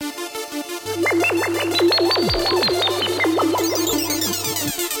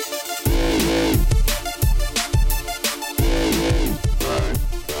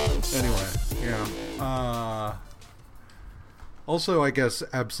Also, I guess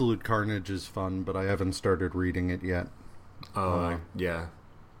Absolute Carnage is fun, but I haven't started reading it yet. Yeah.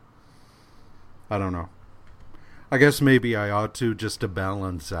 I don't know. I guess maybe I ought to, just to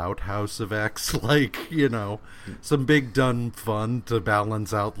balance out House of X. Like, you know, some big done fun to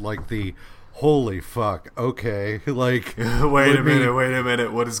balance out, like, the holy fuck, okay, like... Wait a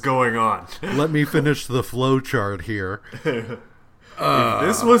minute, what is going on? Let me finish the flowchart here. If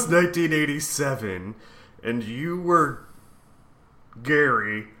this was 1987, and you were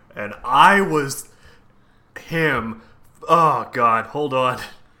Gary, and I was him... Oh, God, hold on.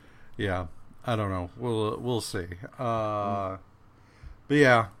 Yeah. I don't know. We'll see. But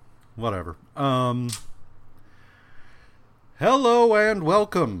yeah, whatever. Hello and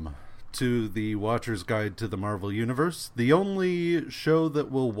welcome to the Watcher's Guide to the Marvel Universe, the only show that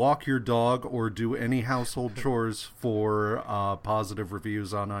will walk your dog or do any household chores for positive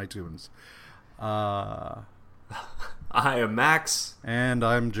reviews on iTunes. I am Max. And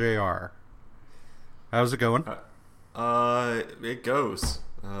I'm JR. How's it going? It goes.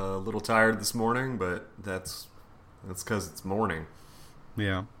 A little tired this morning, but that's because it's morning.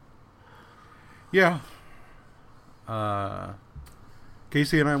 Yeah. Yeah.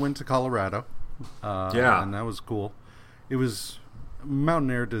 Casey and I went to Colorado. Yeah. And that was cool. It was... Mountain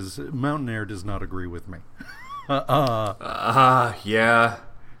Air does not agree with me. Yeah.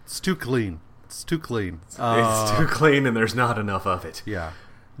 It's too clean. It's too clean, and there's not enough of it. Yeah.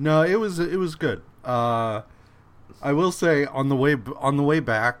 No, it was good. I will say, on the way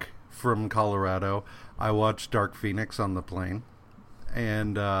back from Colorado, I watched Dark Phoenix on the plane,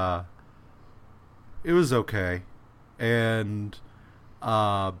 and it was okay. And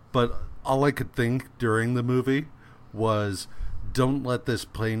but all I could think during the movie was, "Don't let this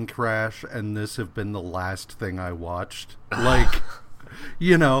plane crash, and this have been the last thing I watched." Like,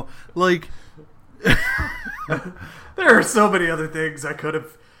 you know, like there are so many other things I could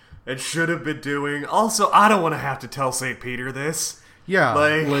have and should have been doing. Also, I don't want to have to tell St. Peter this. Yeah,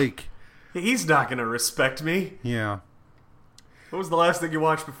 like he's not going to respect me. Yeah. What was the last thing you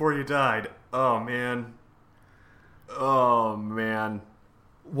watched before you died? Oh, man.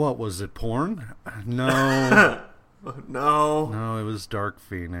 What was it, porn? No. No, it was Dark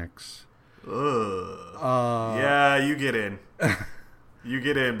Phoenix. Yeah, you get in. You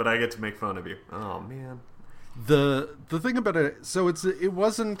get in, but I get to make fun of you. Oh, man. The thing about it, so it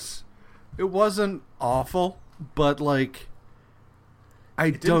wasn't awful, but like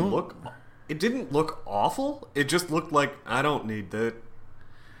it didn't look awful. It just looked like I don't need that.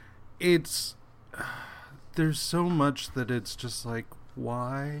 There's so much that it's just like,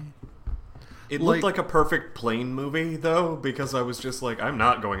 why? It looked like a perfect plane movie though, because I was just like, I'm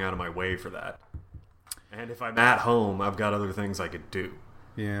not going out of my way for that. And if I'm at home, I've got other things I could do.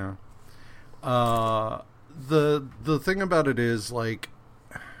 Yeah. The thing about it is, like,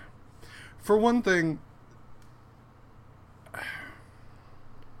 for one thing,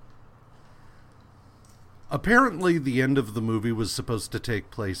 apparently the end of the movie was supposed to take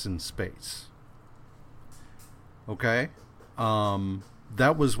place in space. Okay?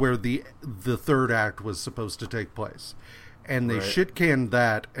 That was where the third act was supposed to take place. And they shit-canned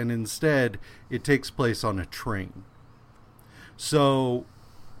that, and instead it takes place on a train. So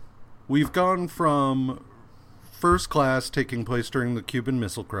we've gone from First Class taking place during the Cuban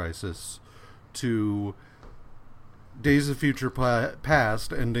Missile Crisis to Days of Future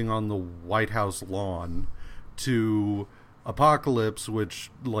Past ending on the White House lawn to Apocalypse, which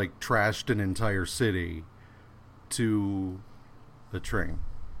like trashed an entire city, to the train.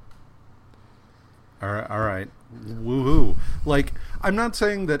 All right. Woohoo. Like, I'm not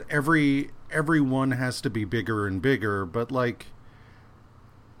saying that everyone has to be bigger and bigger, but like,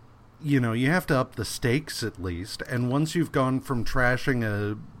 you know, you have to up the stakes at least. And once you've gone from trashing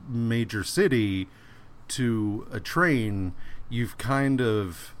a major city to a train, you've kind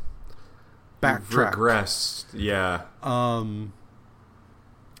of backtracked. Regressed, yeah.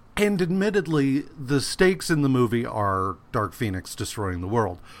 And admittedly, the stakes in the movie are Dark Phoenix destroying the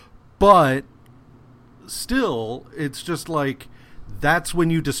world. But still, it's just like, that's when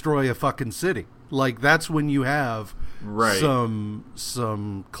you destroy a fucking city. Like, that's when you have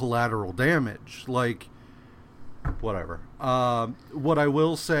some collateral damage. Like, whatever. What I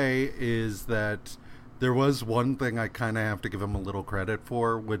will say is that there was one thing I kind of have to give them a little credit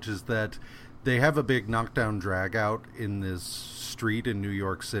for, which is that they have a big knockdown drag out in this street in New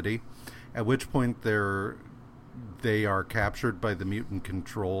York City, at which point they are captured by the mutant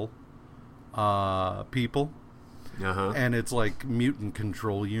control people. And it's like Mutant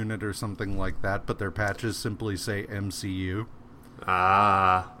Control Unit or something like that, but their patches simply say MCU.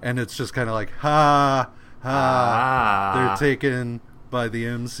 And it's just kind of like, ha, They're taken by the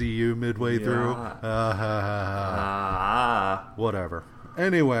MCU midway through. Whatever.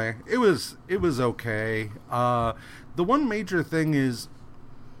 Anyway, it was okay. The one major thing is,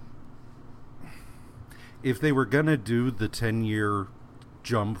 if they were gonna do the 10-year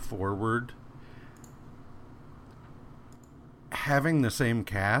jump forward, having the same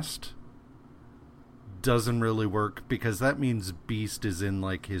cast doesn't really work, because that means Beast is in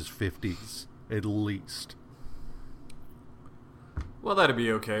like his 50s at least. Well, that'd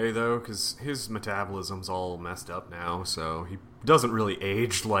be okay though, because his metabolism's all messed up now, so he doesn't really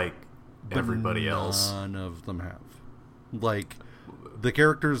age like everybody else. None of them have. Like, the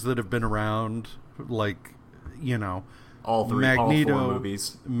characters that have been around, like, you know, all four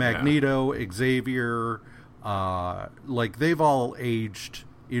movies. Magneto, yeah. Xavier, like, they've all aged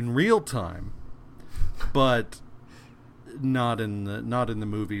in real time, but not in the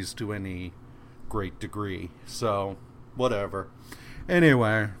movies to any great degree. So, whatever.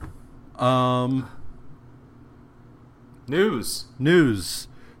 Anyway, news.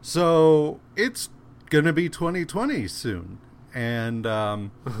 So it's gonna be 2020 soon, and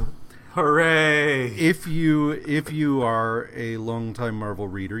hooray! If you are a longtime Marvel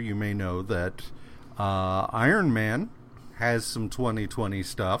reader, you may know that Iron Man has some 2020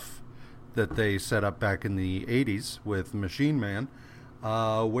 stuff that they set up back in the 80s with Machine Man,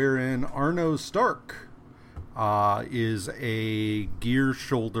 wherein Arno Stark is a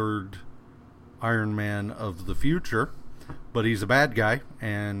gear-shouldered Iron Man of the future, but he's a bad guy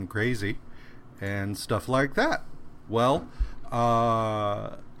and crazy and stuff like that. Well,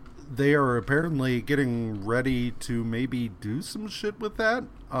 they are apparently getting ready to maybe do some shit with that,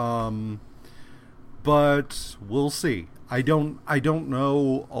 but we'll see. I don't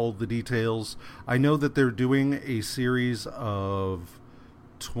know all the details. I know that they're doing a series of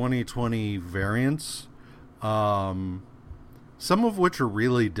 2020 variants, some of which are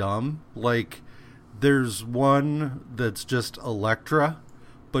really dumb. Like, there's one that's just Elektra,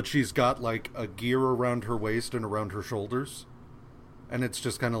 but she's got like a gear around her waist and around her shoulders, and it's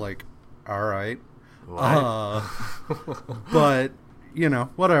just kind of like, all right, but you know,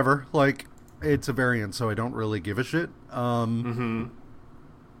 whatever. Like, it's a variant, so I don't really give a shit. So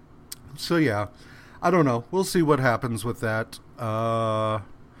yeah, I don't know. We'll see what happens with that.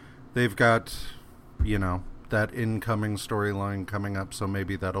 They've got, you know, that incoming storyline coming up, so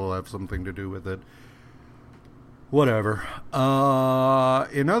maybe that'll have something to do with it. Whatever.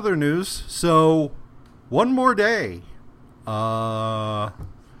 In other news, so One More Day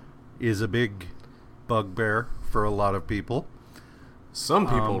is a big bugbear for a lot of people. Some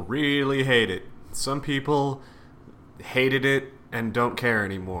people really hate it. Some people hated it and don't care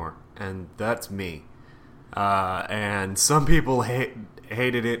anymore, and that's me. And some people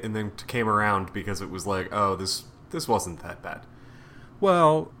hated it and then came around because it was like, oh, this wasn't that bad.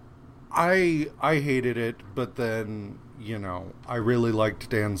 Well, I hated it, but then, you know, I really liked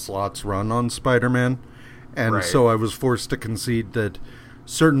Dan Slott's run on Spider-Man, and right. So I was forced to concede that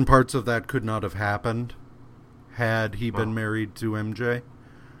certain parts of that could not have happened had he been married to MJ.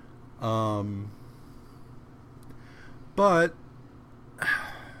 But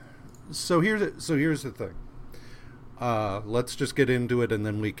so here's the thing. Let's just get into it, and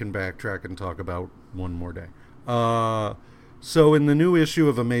then we can backtrack and talk about One More Day. So in the new issue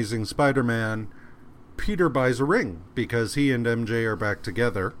of Amazing Spider-Man, Peter buys a ring because he and MJ are back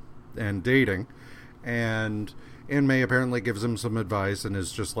together and dating, and Aunt May apparently gives him some advice and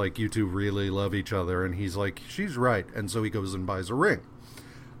is just like, you two really love each other, and he's like, she's right, and so he goes and buys a ring.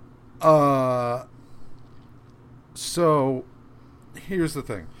 So here's the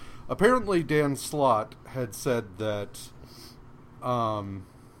thing. Apparently Dan Slott had said that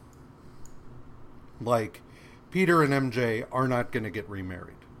like, Peter and MJ are not going to get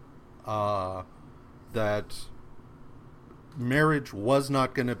remarried. That marriage was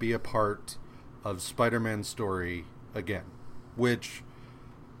not going to be a part of Spider-Man's story again, which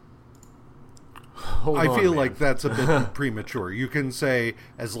I feel like that's a bit premature. You can say,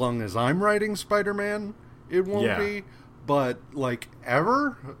 as long as I'm writing Spider-Man, it won't be, but like,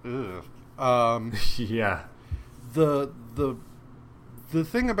 ever? Ugh. Yeah. The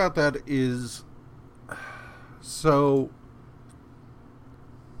thing about that is, so,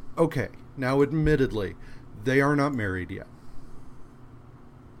 okay, now admittedly, they are not married yet.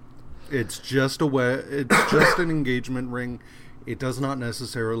 It's just it's just an engagement ring. It does not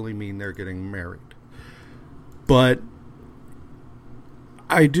necessarily mean they're getting married. But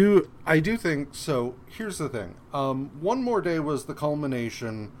I do think, so here's the thing. One More Day was the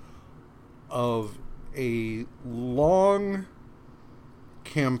culmination of a long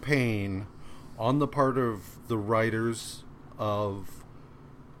campaign on the part of the writers of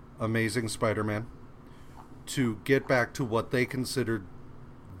Amazing Spider-Man to get back to what they considered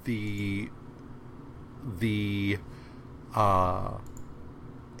the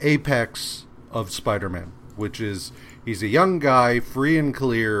apex of Spider-Man, which is he's a young guy, free and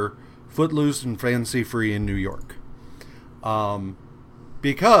clear, footloose and fancy-free in New York.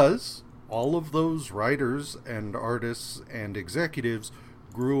 Because all of those writers and artists and executives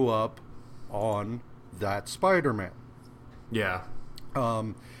grew up on that Spider-Man. Yeah.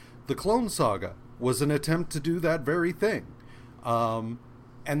 The Clone Saga was an attempt to do that very thing. And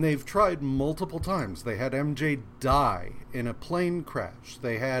they've tried multiple times. They had MJ die in a plane crash.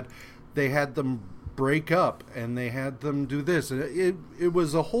 They had them break up, and they had them do this. It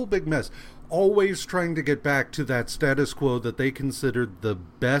was a whole big mess. Always trying to get back to that status quo that they considered the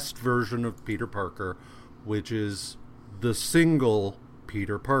best version of Peter Parker, which is the single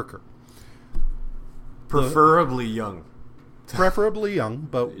Peter Parker. Preferably young. Preferably young,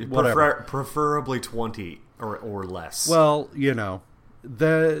 but whatever. Preferably 20 or less. Well, you know,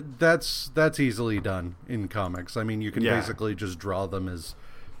 that's easily done in comics. I mean, you can basically just draw them as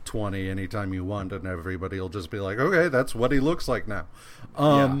 20 anytime you want, and everybody will just be like, okay, that's what he looks like now.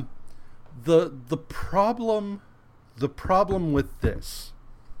 The problem with this,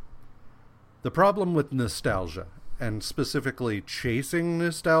 the problem with nostalgia, and specifically chasing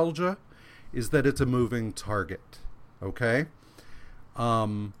nostalgia, is that it's a moving target. Okay?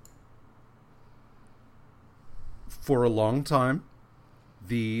 For a long time,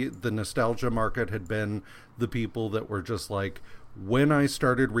 the nostalgia market had been the people that were just like, when I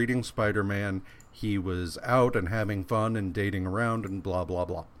started reading Spider-Man, he was out and having fun and dating around and blah, blah,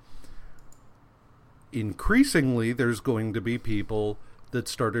 blah. Increasingly, there's going to be people that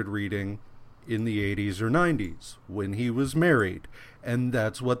started reading in the 80s or 90s when he was married, and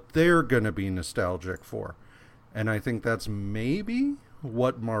that's what they're going to be nostalgic for. And I think that's maybe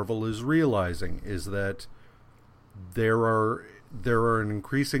what Marvel is realizing, is that there are an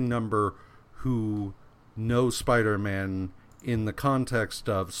increasing number who know Spider-Man in the context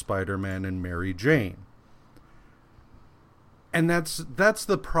of Spider-Man and Mary Jane. And that's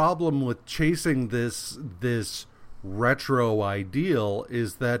the problem with chasing this retro ideal,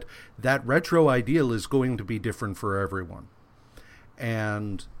 is that retro ideal is going to be different for everyone.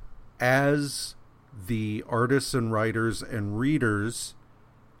 And as the artists and writers and readers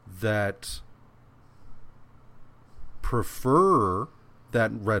that prefer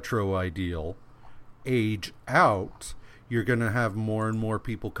that retro ideal age out, you're going to have more and more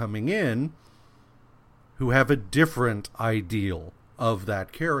people coming in who have a different ideal of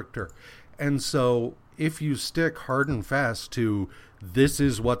that character. And so if you stick hard and fast to this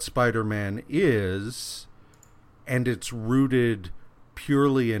is what Spider-Man is, and it's rooted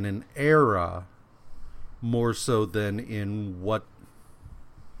purely in an era more so than in what,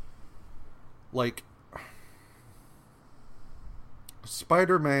 like,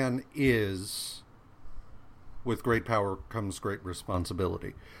 Spider-Man is, with great power comes great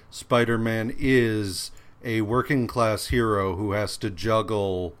responsibility. Spider-Man is a working class hero who has to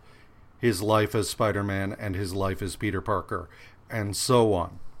juggle his life as Spider-Man and his life as Peter Parker, and so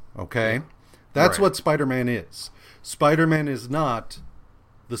on. Okay? That's what Spider-Man is. Spider-Man is not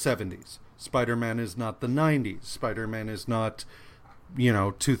the 70s. Spider-Man is not the 90s. Spider-Man is not,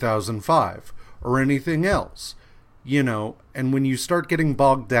 2005 or anything else. And when you start getting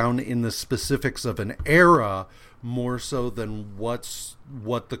bogged down in the specifics of an era more so than what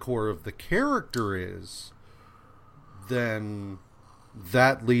the core of the character is, then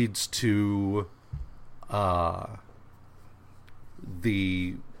that leads to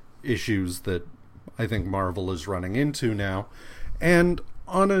the issues that I think Marvel is running into now. And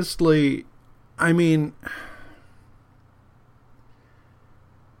honestly, I mean,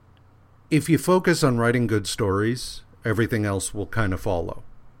 if you focus on writing good stories, everything else will kind of follow.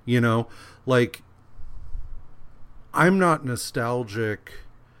 Like, I'm not nostalgic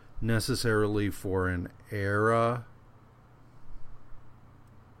necessarily for an era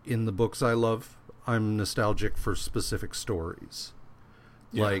in the books I love. I'm nostalgic for specific stories.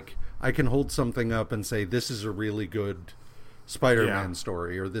 Yeah. Like, I can hold something up and say, this is a really good Spider-Man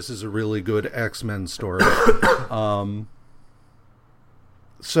story, or this is a really good X-Men story.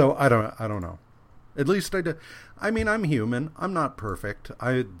 So I don't know. At least I do. I mean, I'm human. I'm not perfect.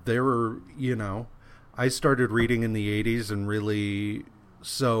 I started reading in the 80s, and really,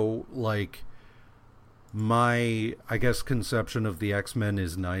 so, like, my, I guess, conception of the X-Men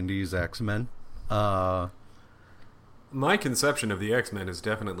is 90s X-Men. My conception of the X-Men is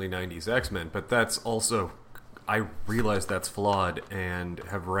definitely 90s X-Men, but that's also, I realize that's flawed and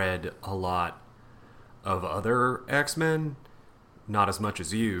have read a lot of other X-Men. Not as much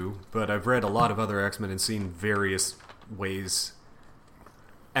as you, but I've read a lot of other X-Men and seen various ways.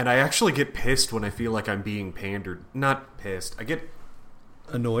 And I actually get pissed when I feel like I'm being pandered. Not pissed. I get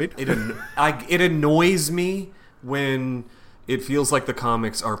annoyed. It annoys me when it feels like the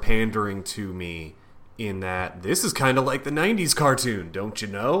comics are pandering to me in that this is kind of like the 90s cartoon, don't you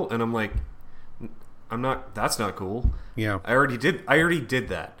know? And I'm like, that's not cool. Yeah. I already did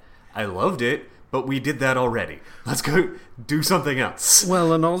that. I loved it, but we did that already. Let's go do something else.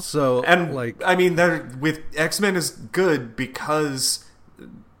 Well, and also, I mean, with X-Men is good because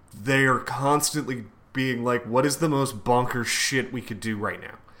they are constantly being like, what is the most bonkers shit we could do right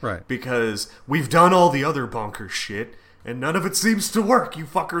now? Right. Because we've done all the other bonkers shit, and none of it seems to work. You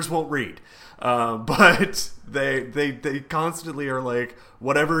fuckers won't read. But they constantly are like,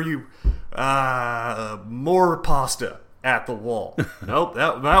 whatever you... more pasta at the wall. Nope,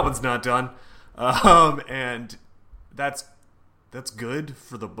 that one's not done. And that's good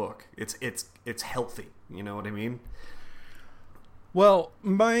for the book. It's healthy. You know what I mean? Well,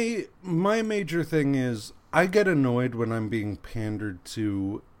 my major thing is I get annoyed when I'm being pandered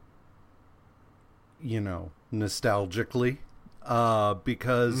to, nostalgically,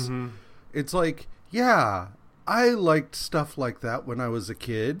 because it's like, yeah, I liked stuff like that when I was a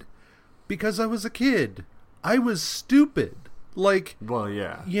kid because I was a kid. I was stupid. Like, well,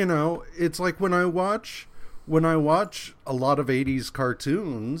 yeah, it's like when I watch a lot of 80s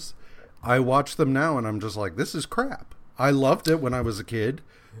cartoons, I watch them now and I'm just like, this is crap. I loved it when I was a kid,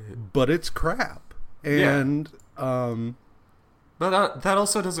 but it's crap. And but that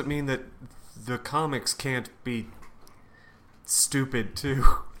also doesn't mean that the comics can't be stupid too.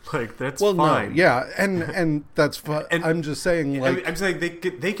 Like, that's fine. No, yeah, and that's fine. I'm just saying, like, I'm saying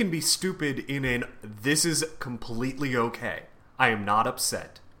they can be stupid in this is completely okay. I am not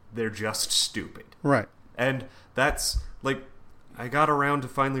upset. They're just stupid. Right. And that's like, I got around to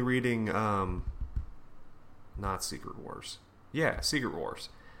finally reading not Secret Wars. Yeah, Secret Wars.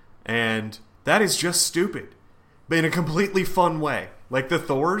 And that is just stupid, but in a completely fun way. Like the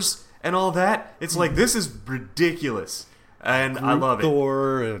Thors and all that, it's like, this is ridiculous. And I love it.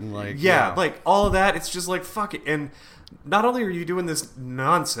 Thor and like... Yeah, like all of that, it's just like, fuck it. And not only are you doing this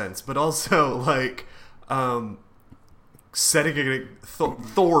nonsense, but also like setting it...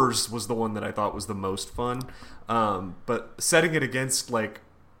 Thor's was the one that I thought was the most fun. But setting it against like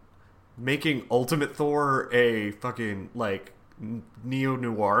making Ultimate Thor a fucking like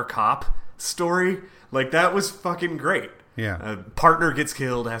neo-noir cop story, like that was fucking great. Yeah. Partner gets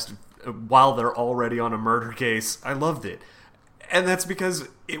killed, has to... while they're already on a murder case. I loved it. And that's because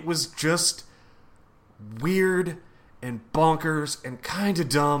it was just weird and bonkers and kind of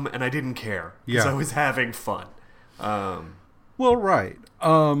dumb, and I didn't care because I was having fun. Well, right.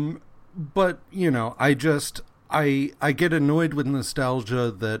 But, I get annoyed with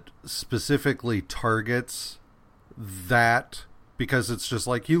nostalgia that specifically targets that, because it's just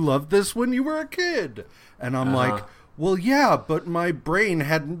like, you loved this when you were a kid. And I'm like... Well, yeah, but my brain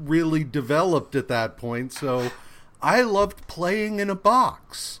hadn't really developed at that point, so I loved playing in a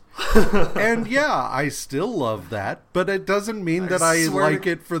box. And yeah, I still love that, but it doesn't mean that I like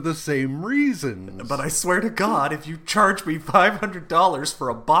it for the same reasons. But I swear to God, if you charge me $500 for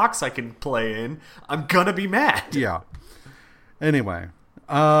a box I can play in, I'm gonna be mad. Yeah. Anyway,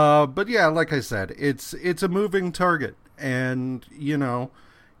 but yeah, like I said, it's a moving target, and,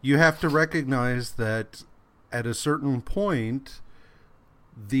 you have to recognize that at a certain point,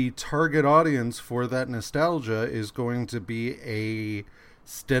 the target audience for that nostalgia is going to be a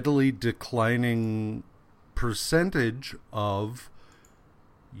steadily declining percentage of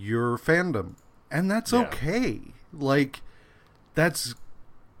your fandom. And that's okay. Like, that's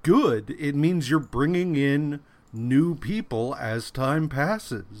good. It means you're bringing in new people as time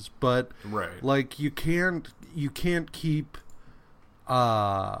passes. But, like, you can't keep...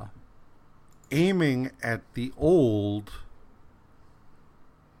 aiming at the old,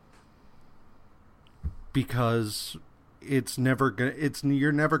 because you're never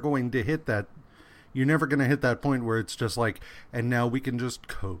going to hit that point where it's just like, and now we can just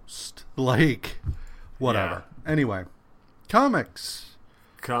coast, like, whatever. Anyway, comics.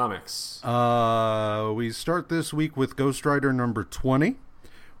 We start this week with Ghost Rider number 20,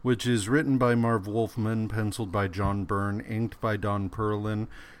 which is written by Marv Wolfman, penciled by John Byrne, inked by Don Perlin,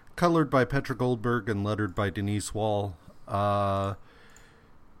 colored by Petra Goldberg, and lettered by Denise Wall.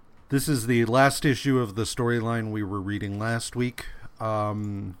 This is the last issue of the storyline we were reading last week.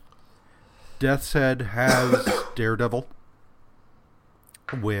 Death's Head has Daredevil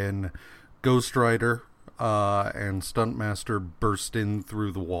when Ghost Rider and Stuntmaster burst in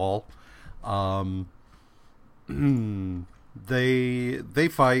through the wall. they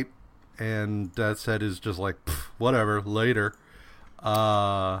fight, and Death's Head is just like, whatever, later.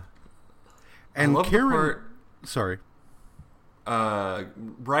 And Karen, sorry.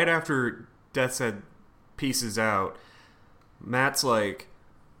 Right after Death's Head pieces out, Matt's like,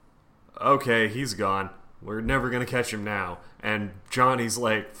 okay, he's gone. We're never gonna catch him now. And Johnny's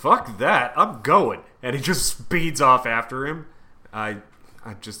like, fuck that, I'm going. And he just speeds off after him. I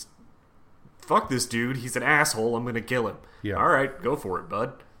just, fuck this dude. He's an asshole. I'm gonna kill him. Yeah. All right, go for it,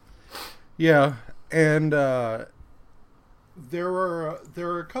 bud. Yeah, and there are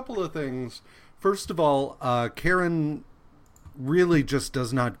a couple of things. First of all, Karen really just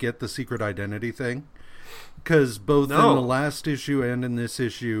does not get the secret identity thing, because both in the last issue and in this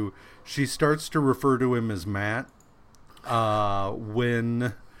issue, she starts to refer to him as Matt.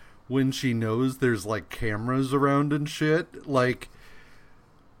 When she knows there's like cameras around and shit, like,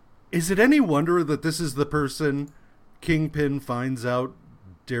 is it any wonder that this is the person Kingpin finds out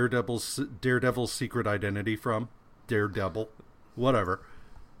Daredevil's secret identity from? Daredevil, whatever.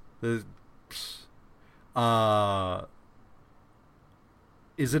 Is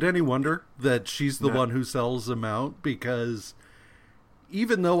it any wonder that she's the one who sells him out? Because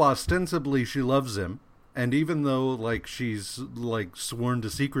even though ostensibly she loves him, and even though like she's like sworn to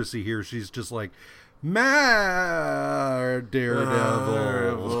secrecy here, she's just like, Daredevil.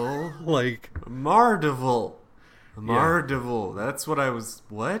 Like Mardival. Yeah. That's what I was.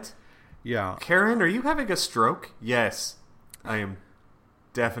 What? Yeah. Karen, are you having a stroke? Yes, I am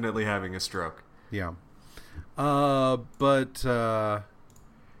definitely having a stroke. Yeah. But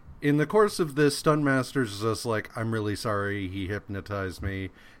in the course of this, Stuntmaster's just like, I'm really sorry, he hypnotized me.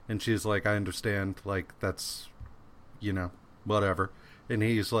 And she's like, I understand, like, that's, whatever. And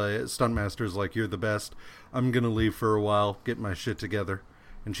he's like, Stuntmaster's like, you're the best. I'm gonna leave for a while, get my shit together.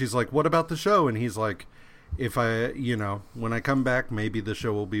 And she's like, what about the show? And he's like, if I, when I come back, maybe the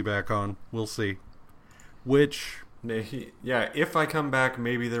show will be back on. We'll see. Which... Yeah, if I come back,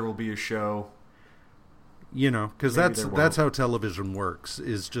 maybe there will be a show. Because that's how television works.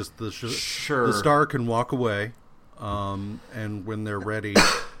 Is just the sure. The star can walk away, and when they're ready,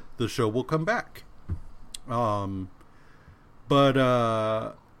 the show will come back. But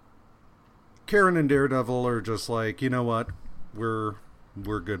Karen and Daredevil are just like, you know what, we're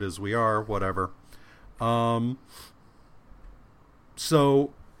good as we are, whatever.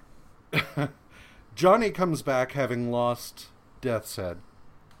 So Johnny comes back having lost Death's Head.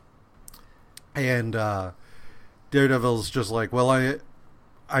 And Daredevil's just like, well,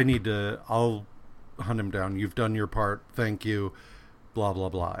 I'll hunt him down. You've done your part. Thank you. Blah, blah,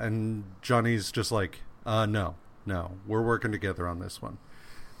 blah. And Johnny's just like, no, we're working together on this one.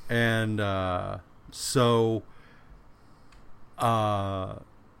 And so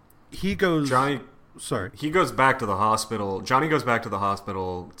he goes... He goes back to the hospital. Johnny goes back to the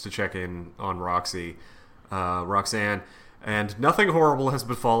hospital to check in on Roxanne, and nothing horrible has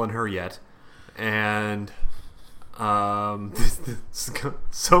befallen her yet. And so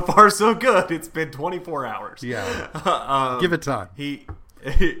far so good. It's been 24 hours. Yeah. Give it time.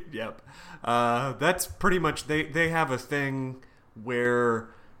 Yep. That's pretty much, they have a thing where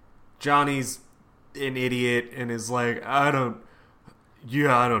Johnny's an idiot and is like, I don't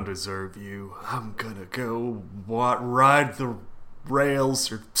deserve you. I'm gonna go ride the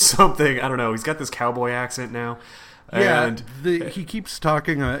rails or something. I don't know. He's got this cowboy accent now. Yeah, and he keeps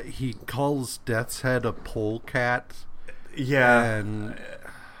talking. He calls Death's Head a polecat. Yeah, and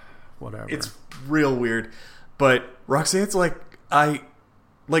whatever. It's real weird. But Roxanne's like,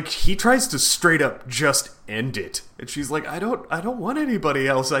 he tries to straight up just end it, and she's like, I don't want anybody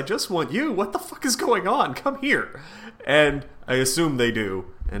else. I just want you. What the fuck is going on? Come here. And I assume they do,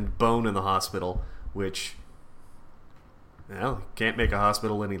 and bone in the hospital, which, well, can't make a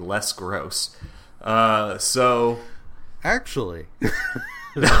hospital any less gross. So actually,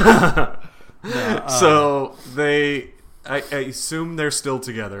 so I assume they're still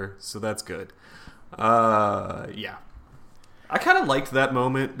together, so that's good. Yeah, I kind of liked that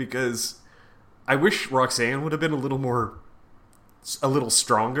moment because I wish Roxanne would have been a little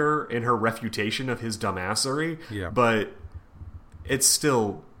stronger in her refutation of his dumbassery. Yeah, but it's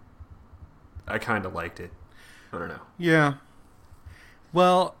still, I kind of liked it. I don't know. Yeah.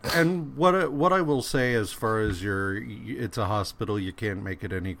 Well, and what I will say as far as it's a hospital, you can't make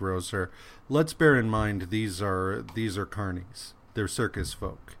it any grosser. Let's bear in mind these are carnies. They're circus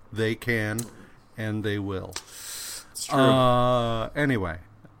folk. They can and they will. It's true. Anyway,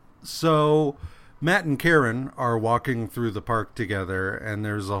 so Matt and Karen are walking through the park together, and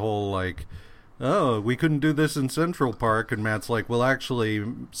there's a whole like, oh, we couldn't do this in Central Park, and Matt's like, well, actually,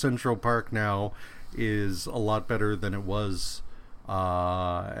 Central Park now is a lot better than it was,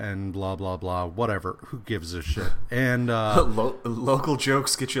 and blah blah blah, whatever, who gives a shit. And local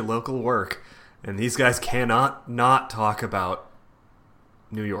jokes get you local work, and these guys cannot not talk about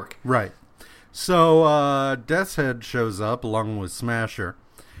New York. Right. So Death's Head shows up along with Smasher,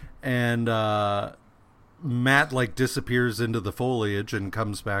 and Matt like disappears into the foliage and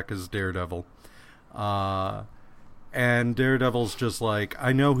comes back as Daredevil. And Daredevil's just like,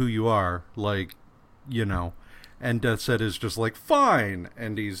 I know who you are, like, you know. And Death's Head is just like, fine,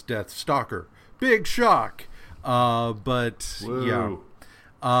 and he's Death's stalker. Big shock. But Woo.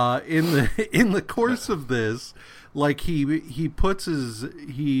 yeah. In the course of this, like he puts his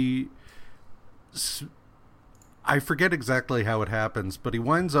I forget exactly how it happens, but he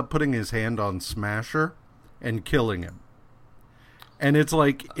winds up putting his hand on Smasher and killing him. And it's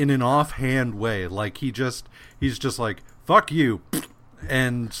like in an offhand way, like he's just like, fuck you,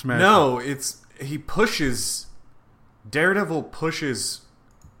 and Smasher. No, Daredevil pushes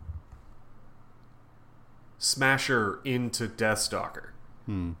Smasher into Deathstalker.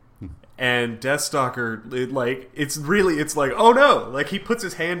 And Deathstalker, it's like, oh no, like he puts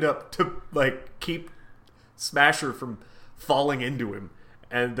his hand up to like keep Smasher from falling into him,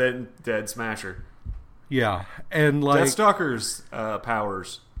 and then dead Smasher. Yeah, and like Deathstalker's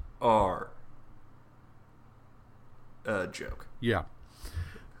powers are a joke. Yeah,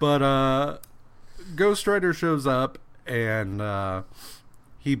 but Ghost Rider shows up and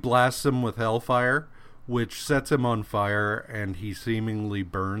he blasts him with hellfire, which sets him on fire, and he seemingly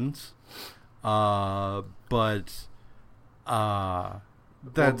burns. But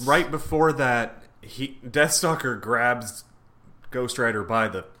that's right before that, Deathstalker grabs Ghost Rider by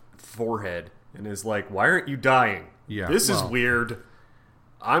the forehead and is like, "Why aren't you dying? Yeah, this is weird.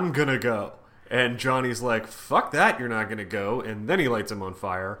 I'm gonna go." And Johnny's like, "Fuck that, you're not gonna go." And then he lights him on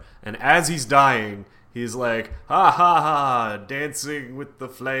fire. And as he's dying, he's like, "Ha ha ha, dancing with the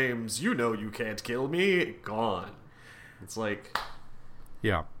flames. You know you can't kill me." Gone. It's like,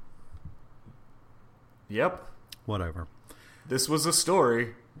 yeah, yep, whatever. This was a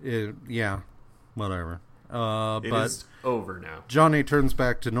story. Yeah, whatever. It but is over now. Johnny turns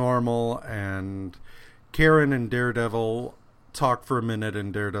back to normal, and Karen and Daredevil talk for a minute,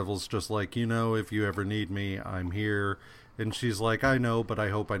 and Daredevil's just like, you know, if you ever need me, I'm here. And she's like, I know, but I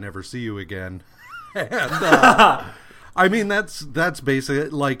hope I never see you again. And I mean, that's basically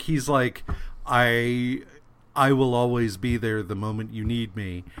like, he's like, I will always be there the moment you need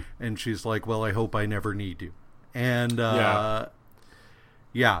me. And she's like, well, I hope I never need you. And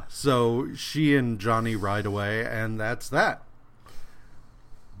yeah, so she and Johnny ride away, and that's that.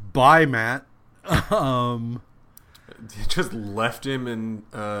 Bye, Matt. Just left him in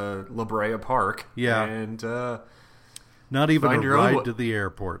La Brea Park. Yeah. And not even a ride to the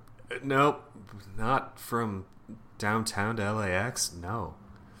airport. Nope. Not from downtown to LAX. No.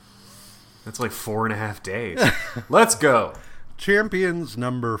 That's like 4.5 days. Let's go. Champions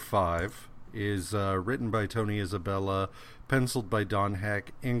number 5 is written by Tony Isabella, penciled by Don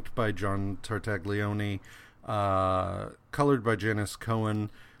Heck, inked by John Tartaglione, colored by Janice Cohen,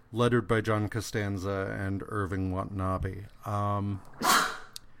 lettered by John Costanza and Irving Watanabe.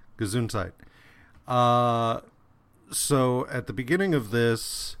 Gesundheit. So at the beginning of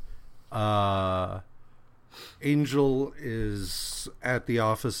this, Angel is at the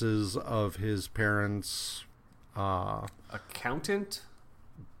offices of his parents' accountant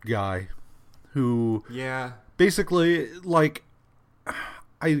guy, who basically, like,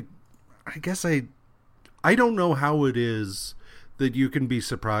 I guess I don't know how it is that you can be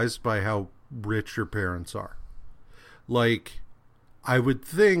surprised by how rich your parents are. Like, I would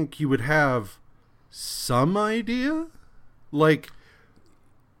think you would have some idea. Like,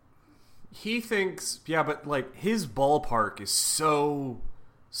 he thinks, but like his ballpark is so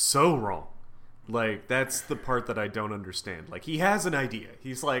wrong. Like, that's the part that I don't understand. Like, he has an idea.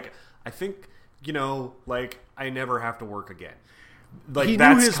 He's like, I think, like, I never have to work again. Like, he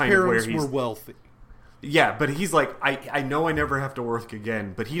that's knew his kind of where parents were wealthy. Yeah, but he's like, I know I never have to work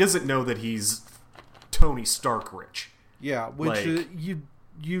again, but he doesn't know that he's Tony Stark rich. Yeah, which like,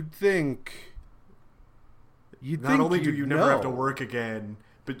 you'd think. Not only do you never have to work again,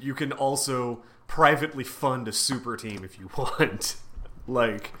 but you can also privately fund a super team if you want.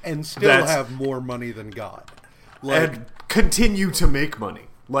 Like, and still have more money than God. Like, and continue to make money.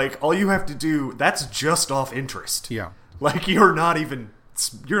 Like, all you have to do, that's just off interest. Yeah. Like, you're not even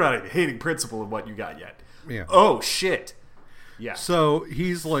hitting principal of what you got yet. Yeah. Oh, shit. Yeah. So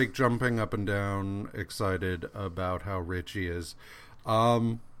he's like jumping up and down, excited about how rich he is.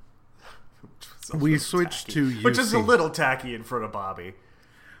 We switched to UC. Which is a little tacky in front of Bobby.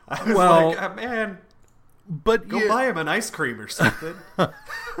 I was like, man, but go buy him an ice cream or something.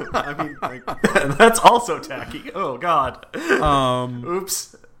 I mean, like, that's also tacky. Oh, God.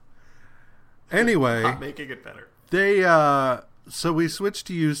 Oops. Anyway. Not making it better. So we switched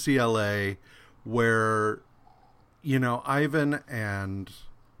to UCLA where, Ivan and,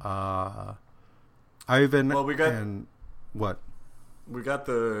 what? We got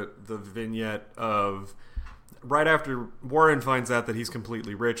the vignette of right after Warren finds out that he's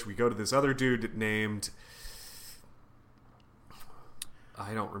completely rich. We go to this other dude named,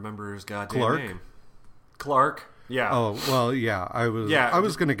 I don't remember his goddamn name. Clark. Yeah. Oh, well, yeah. I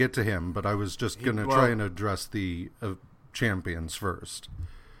was going to get to him, but I was just going to try and address the champions first.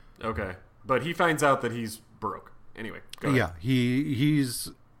 Okay. But he finds out that he's broke. Anyway, go ahead. Yeah,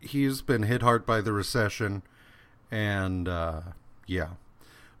 he's been hit hard by the recession, and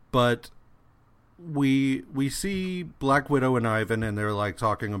but we see Black Widow and Ivan, and they're like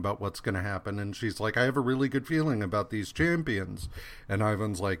talking about what's going to happen, and she's like, I have a really good feeling about these champions, and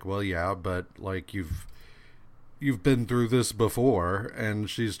Ivan's like, well, yeah, but like you've been through this before, and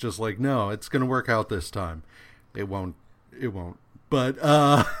she's just like, no, it's going to work out this time. It won't. But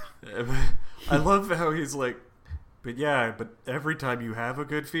I love how he's like, but every time you have a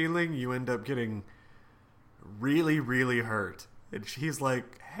good feeling, you end up getting really, really hurt. And she's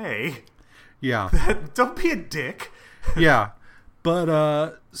like, hey, yeah, don't be a dick. Yeah.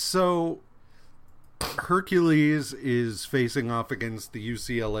 But so Hercules is facing off against the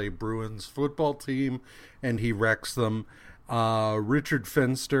UCLA Bruins football team, and he wrecks them. Richard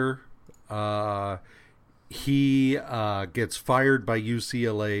Fenster, he gets fired by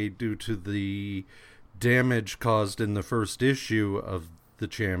UCLA due to the damage caused in the first issue of the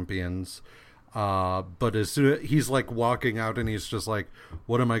Champions. But as soon he's like walking out, and he's just like,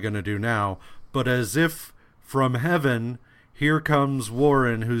 what am I going to do now? But as if from heaven, here comes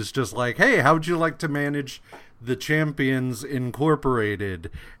Warren, who's just like, hey, how'd you like to manage the Champions Incorporated?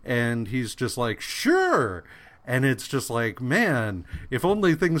 And he's just like, sure. And it's just like, man, if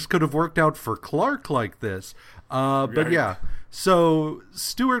only things could have worked out for Clark like this. But yeah, so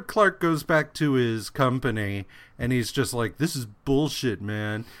Stuart Clark goes back to his company, and he's just like, this is bullshit,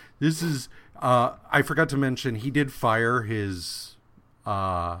 man. This is, I forgot to mention, he did fire his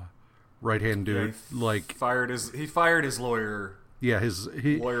right-hand dude. Yeah, he fired his lawyer. Yeah, his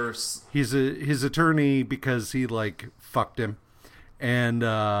attorney, because he like fucked him. And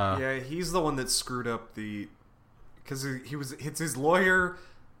yeah, he's the one that screwed up because it's his lawyer,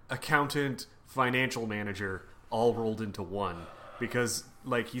 accountant, financial manager all rolled into one, because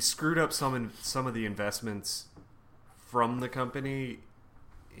like he screwed up some of the investments from the company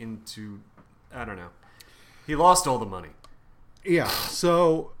into, I don't know. He lost all the money. Yeah,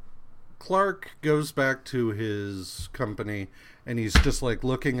 so Clark goes back to his company, and he's just like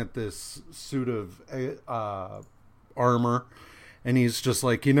looking at this suit of armor, and he's just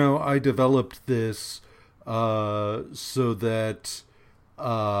like, I developed this so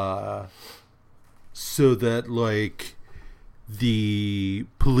that like the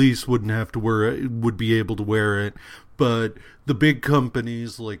police wouldn't have to wear it, would be able to wear it, but the big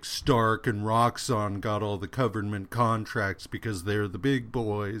companies like Stark and Roxxon got all the government contracts because they're the big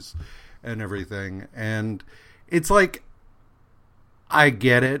boys and everything. And it's like, I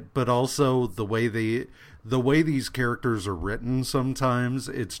get it, but also the way these characters are written sometimes,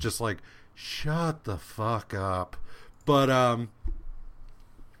 it's just like, shut the fuck up. But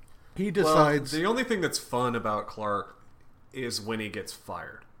he decides... Well, the only thing that's fun about Clark is when he gets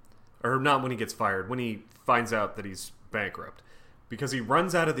fired. Or not when he gets fired, when he finds out that he's bankrupt. Because he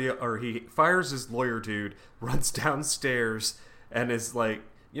runs out of he fires his lawyer dude, runs downstairs, and is like,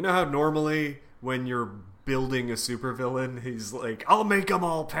 you know how normally when you're building a supervillain, he's like, I'll make them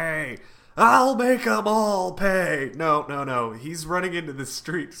all pay! I'll make them all pay! No. He's running into the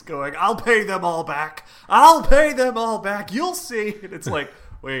streets going, I'll pay them all back! I'll pay them all back! You'll see! And it's like,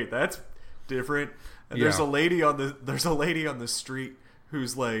 wait, that's different. And yeah. There's a lady on the street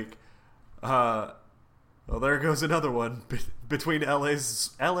who's like, well, there goes another one. Between LA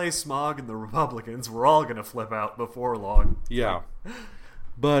smog and the Republicans, we're all going to flip out before long. Yeah.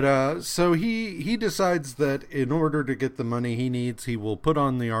 But so he decides that in order to get the money he needs, he will put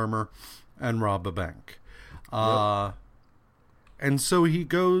on the armor and rob a bank. Yep. And so he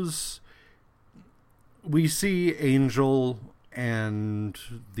goes... We see Angel and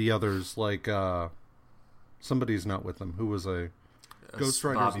the others, like... somebody's not with them. Who was a... Ghost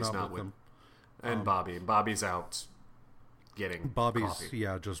Rider's not with them. And Bobby's out getting coffee.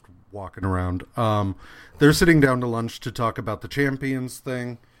 Yeah, just walking around. They're sitting down to lunch to talk about the Champions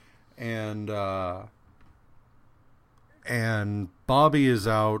thing, and And Bobby is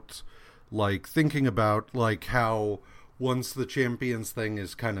out, like, thinking about, like, how once the champions thing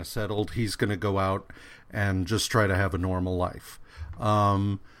is kind of settled, he's going to go out and just try to have a normal life.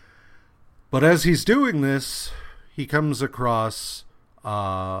 But as he's doing this, he comes across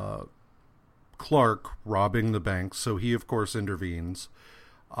Clark robbing the bank, so he, of course, intervenes.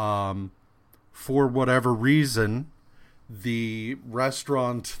 For whatever reason, the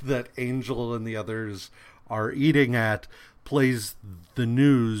restaurant that Angel and the others are eating at plays the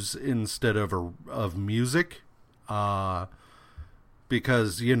news instead of music,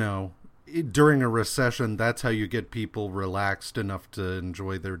 because, you know, during a recession, that's how you get people relaxed enough to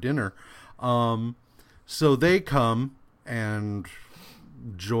enjoy their dinner. So they come and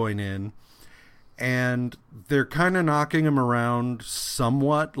join in, and they're kind of knocking him around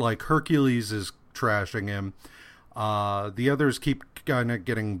somewhat. Like, Hercules is trashing him. The others keep kind of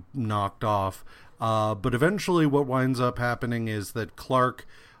getting knocked off. But eventually what winds up happening is that Clark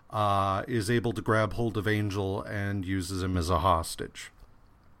is able to grab hold of Angel and uses him as a hostage.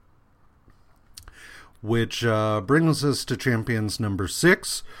 Which brings us to Champions number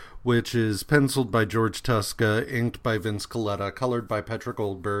 6, which is penciled by George Tuska, inked by Vince Colletta, colored by Petra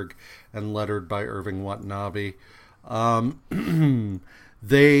Goldberg, and lettered by Irving Watanabe.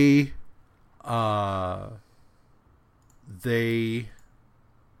 They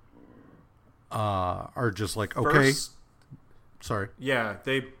are just like, okay. Sorry. Yeah,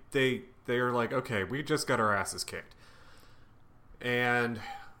 they are like, okay, we just got our asses kicked. And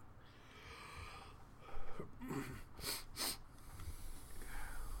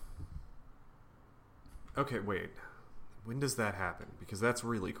okay, wait. When does that happen? Because that's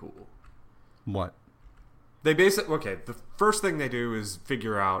really cool. What? They basically, okay, the first thing they do is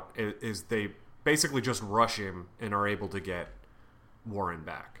figure out, is they basically just rush him and are able to get Warren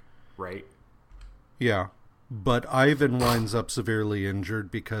back, right? Yeah, but Ivan winds up severely injured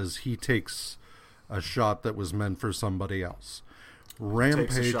because he takes a shot that was meant for somebody else. Rampage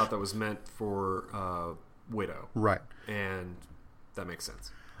takes a shot that was meant for Widow. Right. And that makes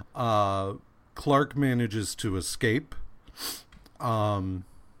sense. Clark manages to escape. And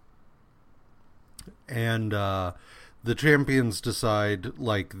the champions decide,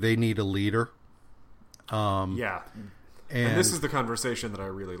 like, they need a leader. Yeah. And this is the conversation that I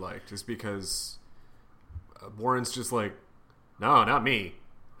really liked, is because Warren's just like, no, not me.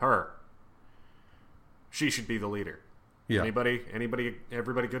 Her. She should be the leader. Yeah. Everybody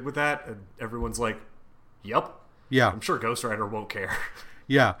good with that? And everyone's like, yup. Yeah. I'm sure Ghost Rider won't care.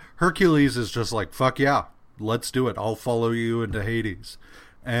 Yeah. Hercules is just like, fuck yeah, let's do it. I'll follow you into Hades.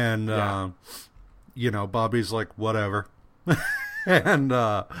 And, you know, Bobby's like, whatever. And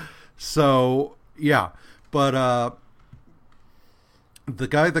so, yeah. But the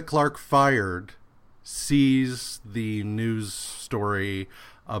guy that Clark fired sees the news story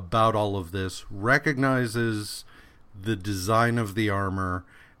about all of this, recognizes the design of the armor,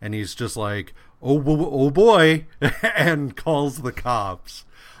 and he's just like, oh boy, and calls the cops.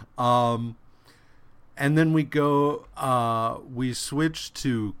 And then we switch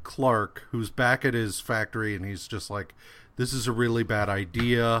to Clark, who's back at his factory, and he's just like, this is a really bad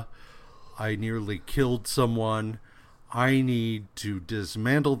idea. I nearly killed someone. I need to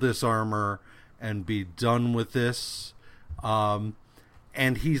dismantle this armor and be done with this. And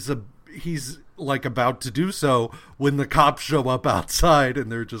he's like about to do so when the cops show up outside,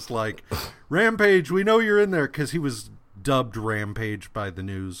 and they're just like, Rampage, we know you're in there, because he was dubbed Rampage by the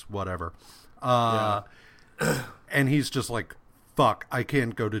news, whatever. And he's just like, fuck, I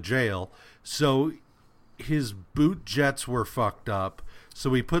can't go to jail. So his boot jets were fucked up,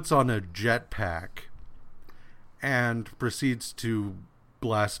 so he puts on a jetpack and proceeds to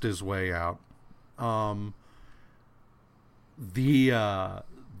blast his way out.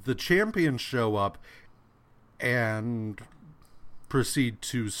 The champions show up and proceed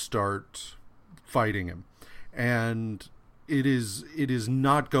to start fighting him, and it is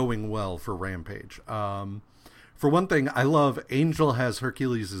not going well for Rampage. For one thing, I love Angel has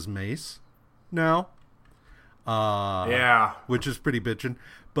Hercules' mace now. Yeah. Which is pretty bitchin'.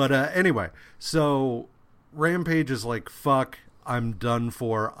 But anyway, so Rampage is like, fuck, I'm done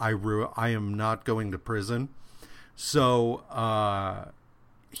for. I am not going to prison. So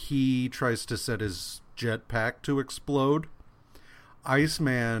he tries to set his jetpack to explode.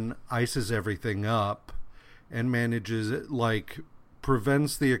 Iceman ices everything up and manages, like,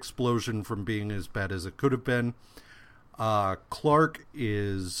 prevents the explosion from being as bad as it could have been. Clark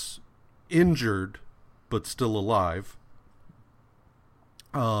is injured but still alive.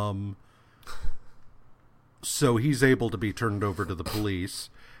 So he's able to be turned over to the police.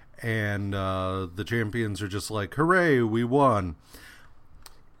 and the champions are just like, hooray, we won.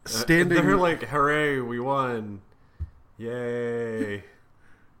 They're like, hooray, we won. Yay.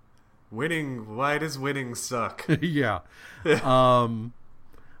 Winning, why does winning suck? Yeah.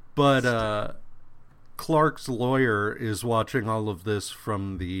 But Clark's lawyer is watching all of this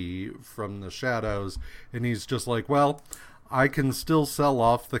from the shadows, and he's just like, well, I can still sell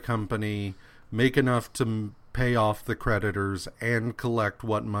off the company, make enough to pay off the creditors, and collect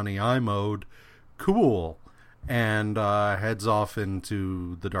what money I'm owed. Cool. And heads off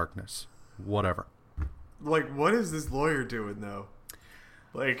into the darkness. Whatever. Like, what is this lawyer doing, though?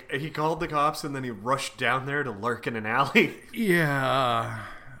 Like, he called the cops and then he rushed down there to lurk in an alley? Yeah.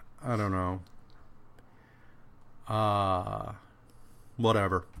 I don't know.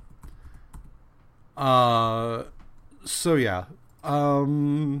 Whatever. So yeah.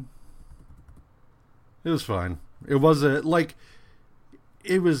 It was fine. It was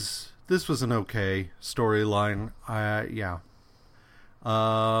this was an okay storyline. Yeah.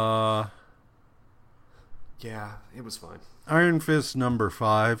 Yeah, it was fine. Iron Fist number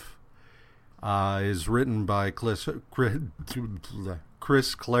 5 is written by Chris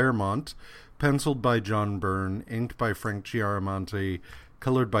Claremont, penciled by John Byrne, inked by Frank Chiaramonte,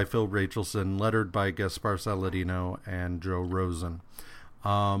 colored by Phil Rachelson, lettered by Gaspar Saladino and Joe Rosen.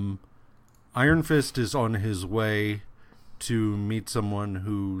 Iron Fist is on his way to meet someone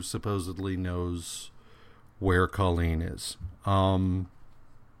who supposedly knows where Colleen is.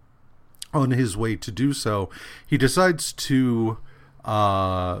 On his way to do so, he decides to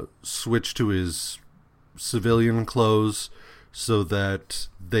switch to his civilian clothes so that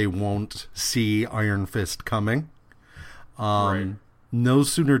they won't see Iron Fist coming. Right. No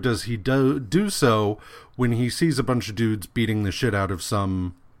sooner does he do so when he sees a bunch of dudes beating the shit out of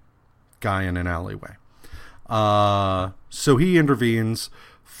some guy in an alleyway. So he intervenes,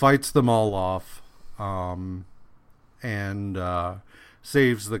 fights them all off, and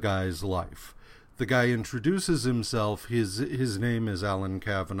saves the guy's life. The guy introduces himself. His name is Alan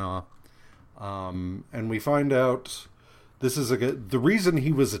Kavanaugh, and we find out the reason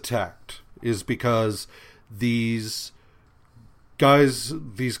he was attacked is because these guys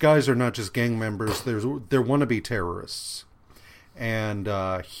are not just gang members. They're wannabe terrorists. And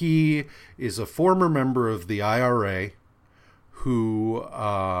he is a former member of the IRA who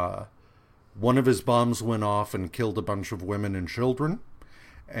one of his bombs went off and killed a bunch of women and children.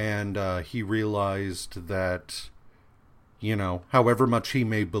 And he realized that, however much he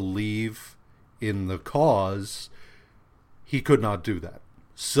may believe in the cause, he could not do that.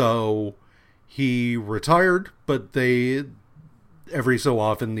 So he retired, but every so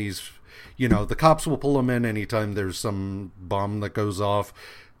often the cops will pull him in anytime there's some bomb that goes off.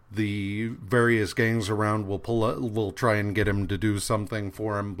 The various gangs around will try and get him to do something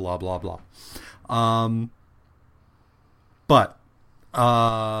for him, blah, blah, blah.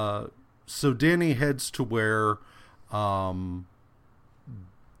 So Danny heads to where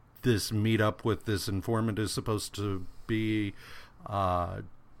this meetup with this informant is supposed to be.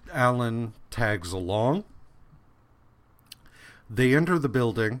 Alan tags along. They enter the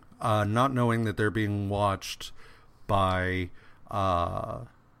building, not knowing that they're being watched by a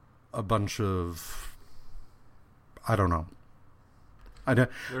bunch of... I don't know.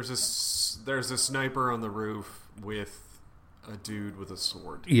 There's a sniper on the roof with a dude with a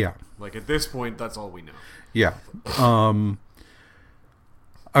sword. Yeah. Like, at this point, that's all we know. Yeah.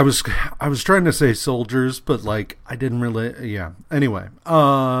 I was trying to say soldiers, but, I didn't really... Yeah. Anyway.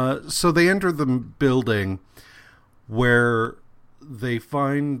 So they enter the building where they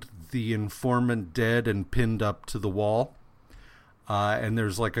find the informant dead and pinned up to the wall. And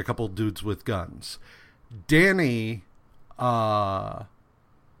there's a couple dudes with guns. Danny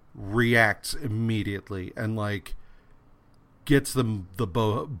reacts immediately and gets them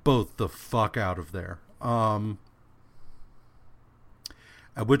both the fuck out of there. At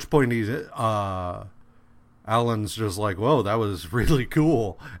which point Alan's just like, whoa, that was really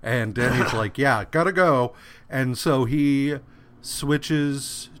cool. And Danny's like, yeah, gotta go. And so he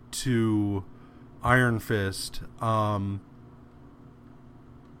switches to Iron Fist. And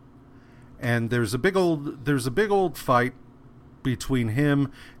there's a big old fight between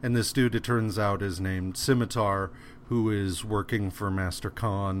him and this dude. It turns out is named Scimitar, who is working for Master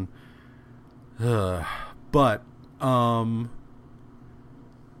Khan. But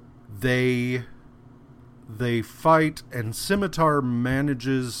they fight, and Scimitar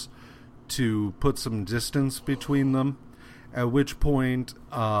manages to put some distance between them. At which point,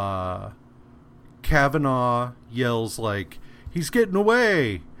 Kavanaugh yells he's getting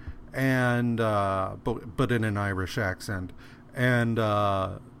away, and but in an Irish accent, and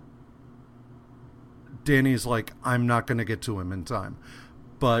Danny's like, I'm not going to get to him in time.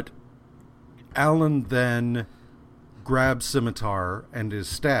 But Alan then grabs Scimitar and is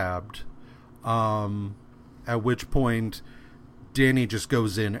stabbed, at which point Danny just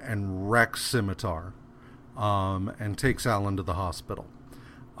goes in and wrecks Scimitar, and takes Alan to the hospital.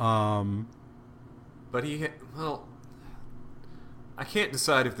 But I can't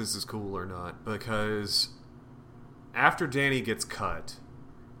decide if this is cool or not, because after Danny gets cut,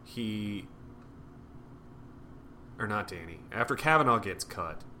 after Kavanaugh gets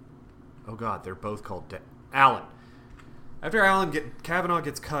cut, oh god, they're both called Alan. After Kavanaugh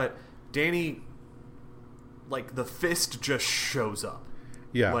gets cut, Danny, like, the fist just shows up.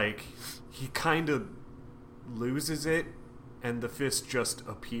 Yeah. Like, he kind of loses it, and the fist just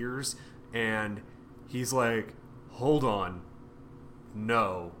appears, and he's like, hold on.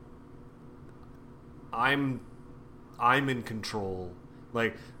 No. I'm in control.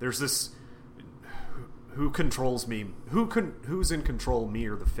 Like, there's this... Who controls me? Who's in control, me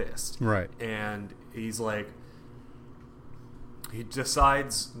or the fist? Right. And he's like... He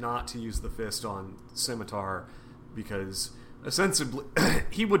decides not to use the fist on Scimitar because, ostensibly,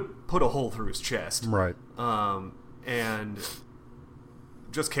 he would put a hole through his chest. Right. And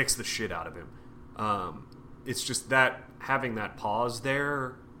just kicks the shit out of him. It's just that having that pause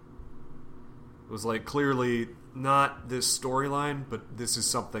there was like clearly not this storyline, but this is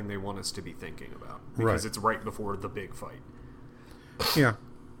something they want us to be thinking about because it's right before the big fight. Yeah.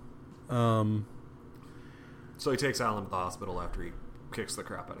 So he takes Alan to the hospital after he kicks the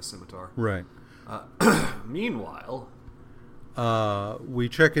crap out of Scimitar. Right. Meanwhile, we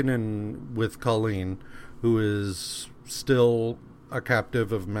check in with Colleen, who is still a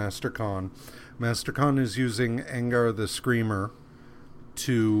captive of Master Khan. Master Khan is using Angar the Screamer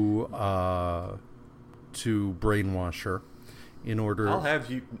to brainwash her in order...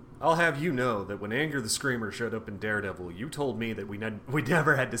 I'll have you know that when Angar the Screamer showed up in Daredevil, you told me that we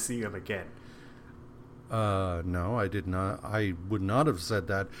never had to see him again. No, I did not. I would not have said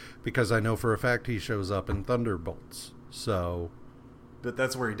that because I know for a fact he shows up in Thunderbolts. So... But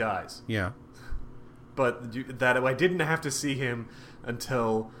that's where he dies. Yeah. But that I didn't have to see him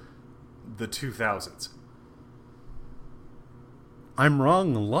until the 2000s. I'm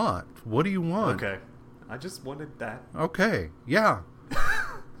wrong a lot. What do you want? Okay. I just wanted that. Okay. Yeah.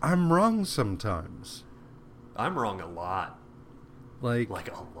 I'm wrong sometimes. I'm wrong a lot. Like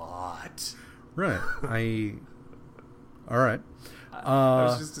a lot. Right. All right. I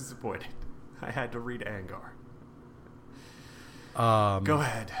was just disappointed. I had to read Angar. Go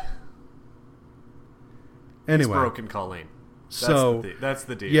ahead. Anyway. He's broken Colleen. That's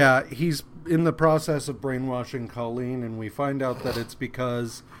the deal. Yeah, he's in the process of brainwashing Colleen, and we find out that it's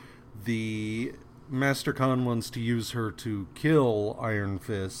because the Master Khan wants to use her to kill Iron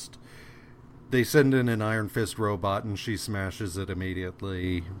Fist. They send in an Iron Fist robot, and she smashes it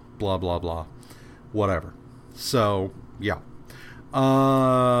immediately. Blah, blah, blah. Whatever. So, yeah.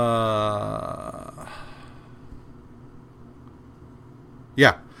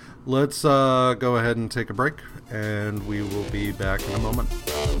 Yeah. Let's go ahead and take a break, and we will be back in a moment.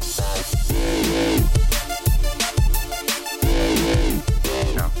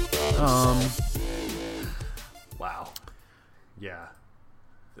 Yeah. Wow. Yeah.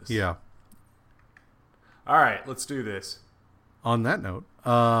 Yeah. All right, let's do this. On that note,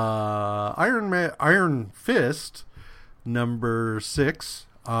 Iron Fist number 6.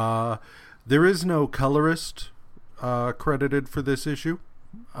 There is no colorist credited for this issue,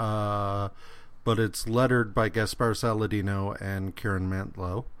 but it's lettered by Gaspar Saladino and Kieran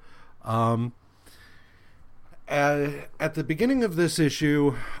Mantlo. At the beginning of this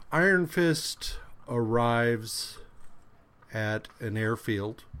issue, Iron Fist arrives at an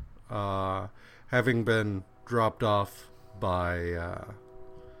airfield, having been dropped off by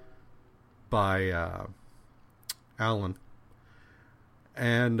Alan,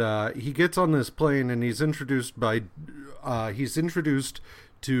 and he gets on this plane, and he's introduced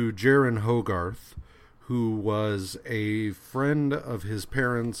to Jaren Hogarth, who was a friend of his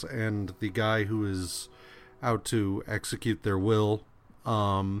parents and the guy who is out to execute their will.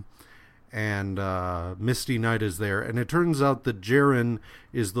 And Misty Knight is there, and it turns out that Jaren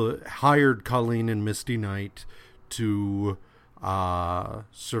hired Colleen and Misty Knight to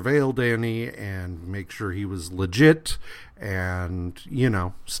surveil Danny and make sure he was legit, and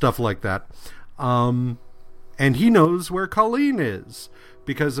stuff like that. And he knows where Colleen is,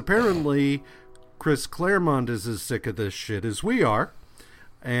 because apparently Chris Claremont is as sick of this shit as we are,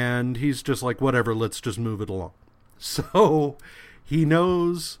 and he's just like, whatever, let's just move it along. So he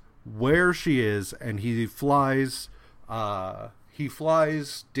knows where she is, and he flies he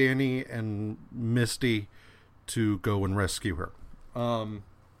flies Danny and Misty to go and rescue her.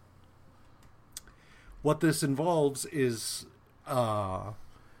 What this involves is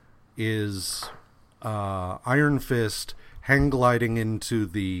Iron Fist hang gliding into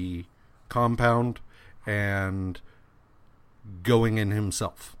the compound and going in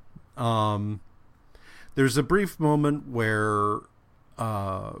himself. There's a brief moment where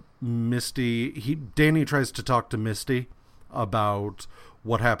Danny tries to talk to Misty about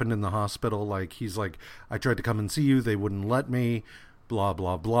what happened in the hospital. Like, he's like, I tried to come and see you, they wouldn't let me, blah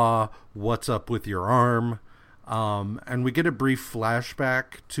blah blah, what's up with your arm? And we get a brief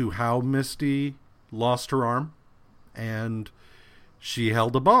flashback to how Misty lost her arm, and she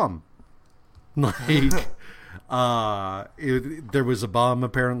held a bomb. Like, there was a bomb,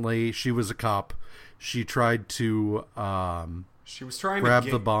 apparently. She was a cop. She tried to she was trying grab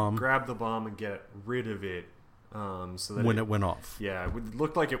to the bomb and get rid of it, so that when it went off. Yeah, it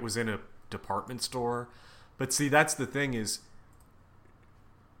looked like it was in a department store. But see, that's the thing, is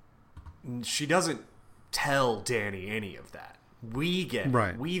she doesn't tell Danny any of that. We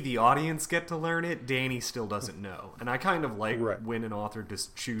the audience get to learn it. Danny still doesn't know. And I kind of like when an author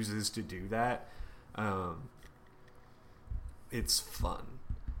just chooses to do that. It's fun.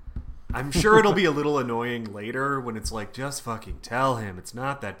 I'm sure it'll be a little annoying later when it's like, just fucking tell him, it's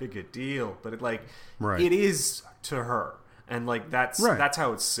not that big a deal. But it is to her. And like that's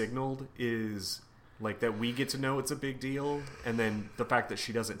how it's signaled, is like that we get to know it's a big deal, and then the fact that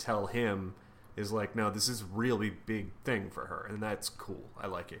she doesn't tell him is like, no, this is a really big thing for her, and that's cool. I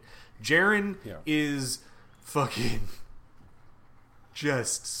like it. Jaren is fucking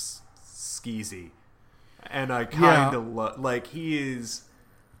just skeezy, and I kind of like, he is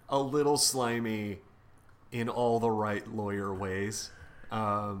a little slimy in all the right lawyer ways,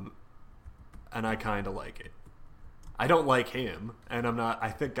 and I kind of like it. I don't like him, and I'm not. I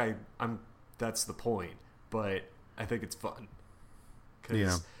think I'm. That's the point, but I think it's fun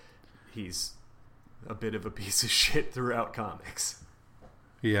because he's a bit of a piece of shit throughout comics.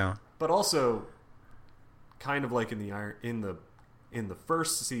 Yeah, but also kind of like in the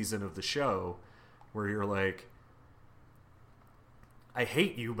first season of the show, where you're like, I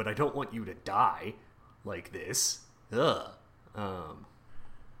hate you, but I don't want you to die like this. Ugh.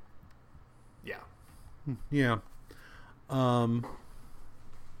 Yeah.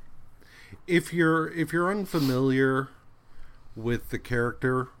 If you're unfamiliar with the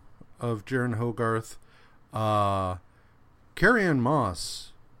character of Jaren Hogarth, Carrie-Anne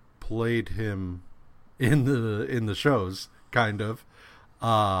Moss played him in the shows, kind of.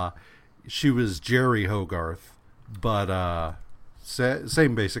 She was Jerry Hogarth, but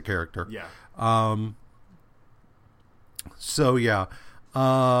same basic character. Yeah. So yeah.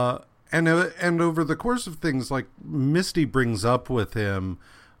 And over the course of things, like, Misty brings up with him,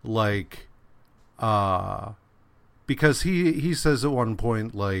 like, because he says at one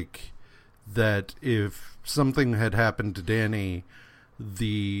point, like, that if something had happened to Danny,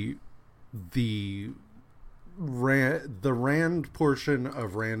 the Rand portion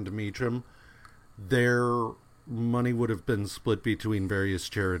of Rand Meacham, their money would have been split between various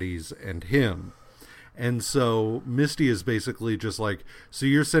charities and him. And so Misty is basically just like, so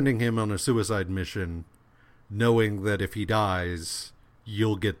you're sending him on a suicide mission knowing that if he dies,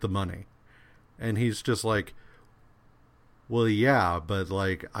 you'll get the money. And he's just like, well, yeah, but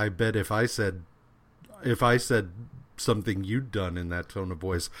like, I bet if I said something you'd done in that tone of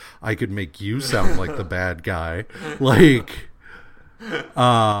voice, I could make you sound like the bad guy. Like,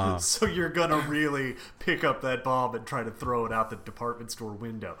 so you're gonna really pick up that bomb and try to throw it out the department store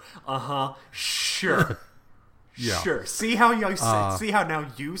window? Sure. Yeah. Sure. See how now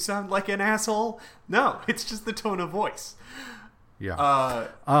you sound like an asshole? No, it's just the tone of voice. Yeah.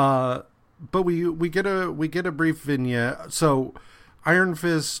 But we get a brief vignette. So Iron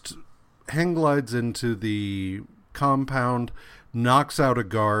Fist hang glides into the compound, knocks out a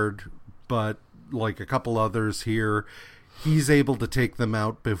guard, but like a couple others here, he's able to take them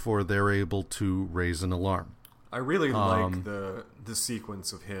out before they're able to raise an alarm. I really like the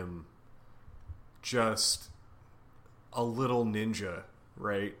sequence of him just a little ninja,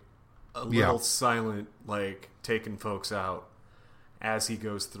 right? A little silent, like, taking folks out as he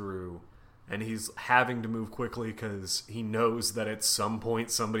goes through. And he's having to move quickly because he knows that at some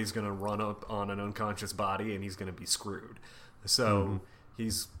point somebody's going to run up on an unconscious body and he's going to be screwed. So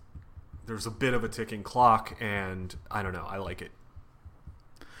there's a bit of a ticking clock, and I don't know, I like it.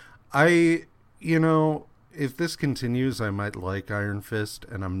 If this continues, I might like Iron Fist,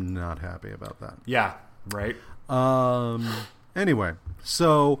 and I'm not happy about that. Yeah, right. Anyway,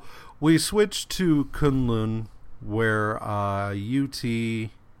 so we switch to Kunlun, where UT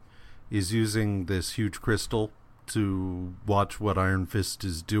is using this huge crystal to watch what Iron Fist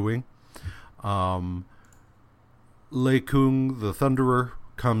is doing. Lei Kung, the Thunderer,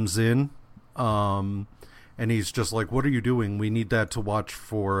 comes in, and he's just like, what are you doing? We need that to watch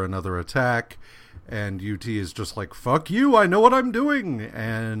for another attack. And UT is just like, fuck you, I know what I'm doing.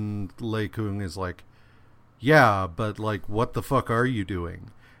 And Lei Kung is like, yeah, but like, what the fuck are you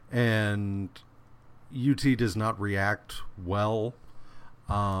doing? And UT does not react well.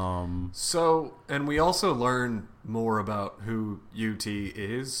 So, and we also learn more about who UT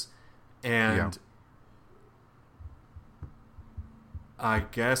is, and I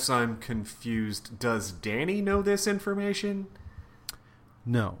guess I'm confused. Does Danny know this information?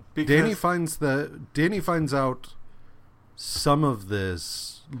 No. Danny finds out some of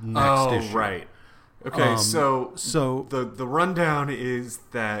this next issue. Oh, right. Okay, so the rundown is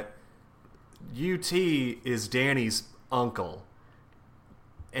that UT is Danny's uncle.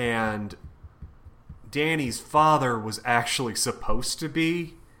 And Danny's father was actually supposed to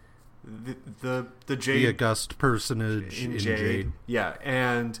be the Jade, the august personage in Jade. Yeah,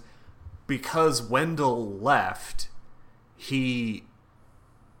 and because Wendell left, he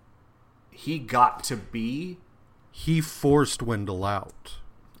got to be. He forced Wendell out.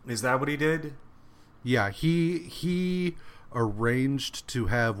 Is that what he did? Yeah, he arranged to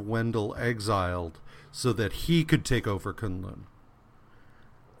have Wendell exiled so that he could take over Kunlun.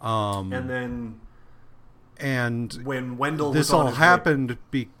 And when Wendell this was all happened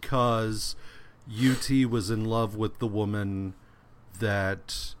because UT was in love with the woman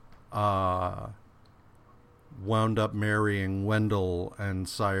that wound up marrying Wendell and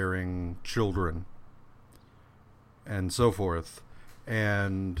siring children and so forth.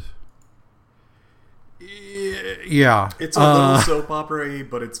 And yeah, it's a little soap opera-y,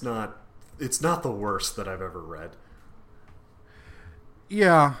 but it's not the worst that I've ever read.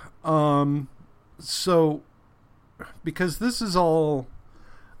 Yeah, so, because this is all,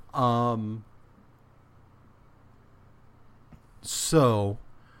 so,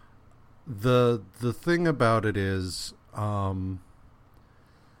 the thing about it is,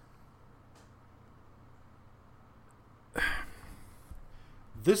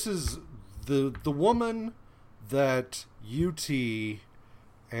 this is, the woman that UT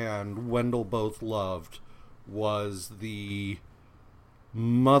and Wendell both loved was the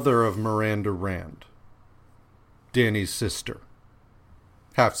mother of Miranda Rand, Danny's sister,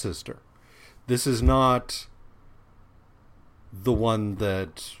 half-sister. This is not the one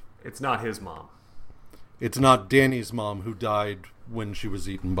that... It's not his mom. It's not Danny's mom, who died when she was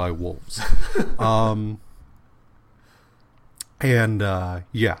eaten by wolves.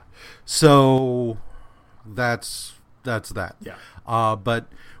 Yeah. So that's that. Yeah. But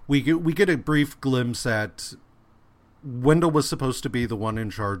we get a brief glimpse at... Wendell was supposed to be the one in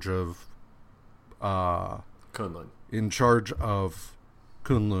charge of Kunlun. In charge of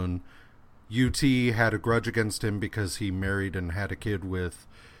Kunlun. UT had a grudge against him because he married and had a kid with,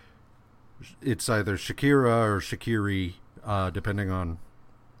 it's either Shakira or Shakiri, depending on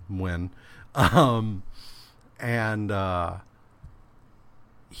when.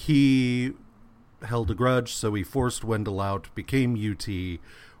 He held a grudge, so he forced Wendell out, became UT.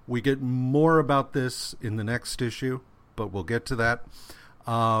 We get more about this in the next issue, but we'll get to that.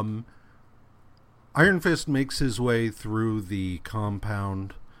 Iron Fist makes his way through the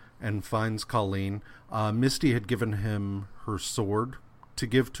compound and finds Colleen. Misty had given him her sword to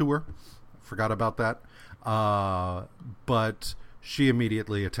give to her. Forgot about that. But she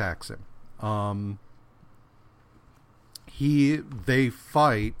immediately attacks him. They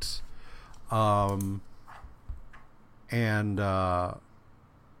fight, and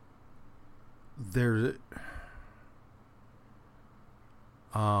there,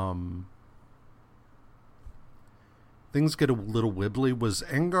 things get a little wibbly. Was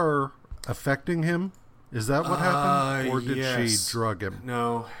Angar affecting him? Is that what happened? Or did she drug him?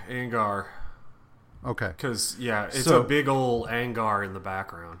 No, Angar. Okay. Because, yeah, it's a big old Angar in the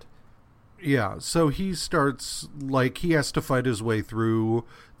background. Yeah, so he starts, like, he has to fight his way through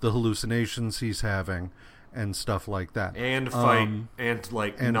the hallucinations he's having and stuff like that. And fight,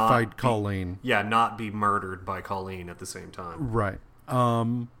 fight Colleen. Not be murdered by Colleen at the same time. Right.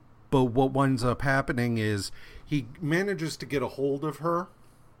 But what winds up happening is he manages to get a hold of her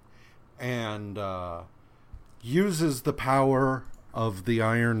and uses the power of the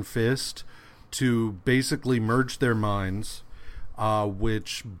Iron Fist to basically merge their minds,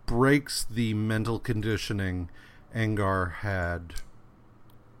 which breaks the mental conditioning Angar had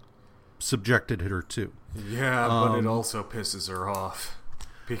subjected her to. Yeah, but it also pisses her off.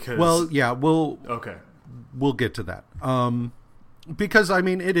 Because... Well, yeah, okay. we'll get to that. Because I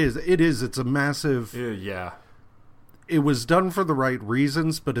mean, it's a massive. Yeah. It was done for the right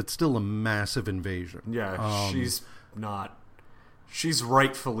reasons, but it's still a massive invasion. Yeah, she's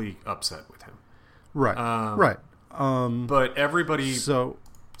rightfully upset with him. Right. Right. But everybody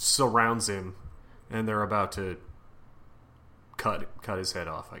surrounds him, and they're about to cut his head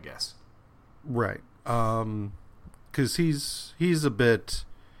off, I guess. Right. Because he's a bit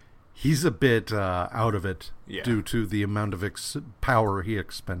out of it due to the amount of power he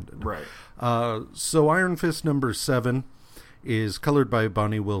expended. Right. So Iron Fist number 7 is colored by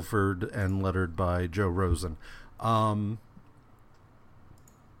Bonnie Wilford and lettered by Joe Rosen.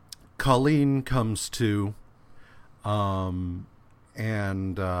 Colleen comes to, and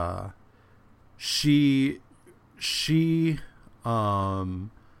she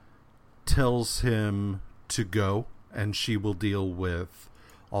tells him to go, and she will deal with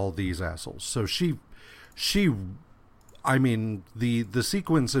all these assholes. So I mean, the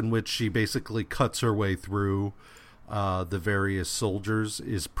sequence in which she basically cuts her way through the various soldiers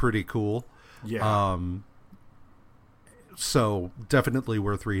is pretty cool. Yeah. So definitely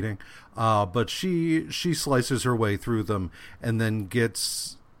worth reading. But she slices her way through them and then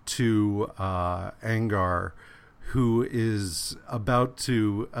gets to Angar, who is about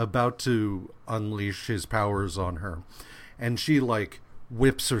to unleash his powers on her, and she like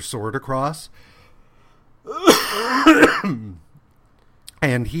whips her sword across.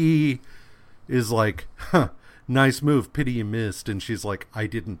 And he is like, huh, nice move, pity you missed. And she's like, I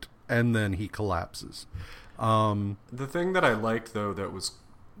didn't. And then he collapses. The thing that I liked, though, that was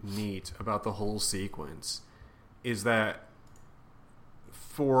neat about the whole sequence is that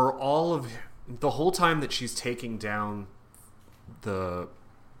for all of the whole time that she's taking down the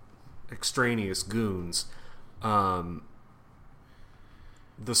extraneous goons, the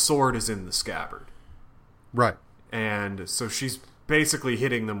sword is in the scabbard. Right. And so she's basically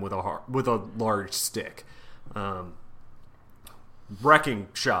hitting them with a large stick. Wrecking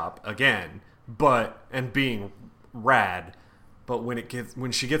shop again, and being rad, but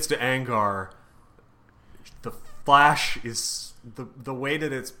when she gets to Angar, the flash is the way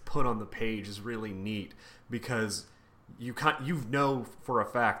that it's put on the page is really neat, because you know for a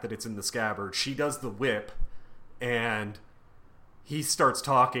fact that it's in the scabbard. She does the whip, and he starts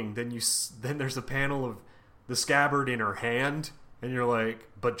talking. Then there's a panel of the scabbard in her hand, and you're like,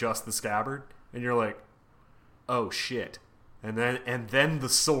 but just the scabbard, and you're like, oh shit. And then the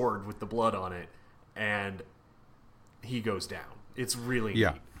sword with the blood on it, and he goes down. It's really neat.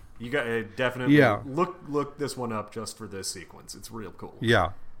 You got definitely look this one up just for this sequence. It's real cool.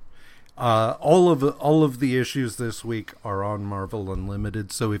 Yeah. All of the issues this week are on Marvel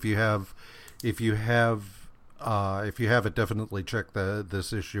Unlimited. So if you have it, definitely check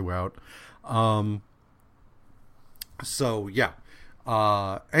this issue out. So yeah,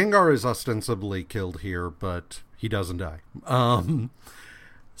 Angar is ostensibly killed here, but he doesn't die.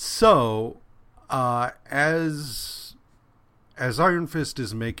 As Iron Fist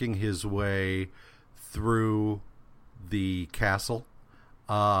is making his way through the castle,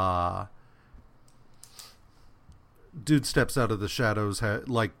 dude steps out of the shadows,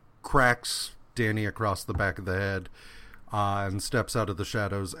 cracks Danny across the back of the head, and steps out of the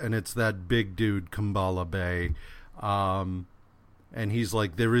shadows, and it's that big dude, Kumbala Bay. And he's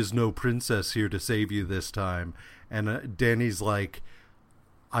like, there is no princess here to save you this time. And Danny's like,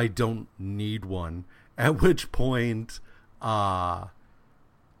 I don't need one. At which point, Danny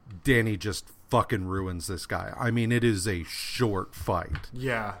just fucking ruins this guy. I mean, it is a short fight.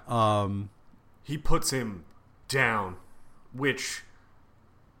 Yeah. He puts him down, which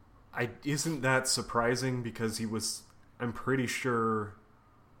isn't that surprising, because I'm pretty sure,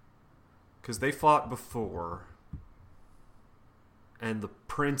 because they fought before, and the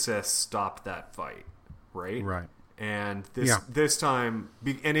princess stopped that fight, right? Right. And this time,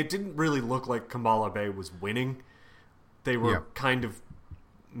 and it didn't really look like Kumbala Bay was winning. They were kind of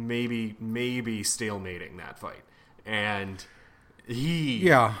maybe stalemating that fight. And he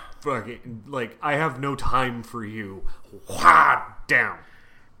fucking, like, I have no time for you. Down.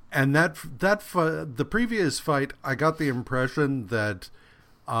 And the previous fight, I got the impression that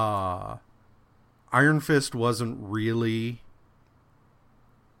Iron Fist wasn't really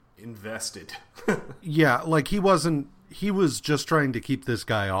invested. Yeah, like he was just trying to keep this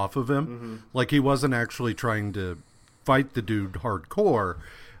guy off of him. Mm-hmm. Like he wasn't actually trying to fight the dude hardcore.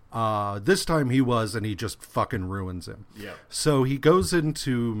 This time he was, and he just fucking ruins him. Yeah. So he goes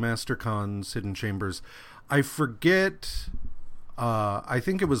into Master Khan's hidden chambers. I forget, I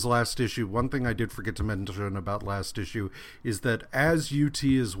think it was last issue. One thing I did forget to mention about last issue is that as UT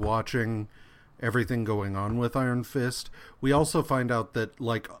is watching everything going on with Iron Fist. We also find out that,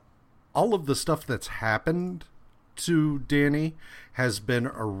 like, all of the stuff that's happened to Danny has been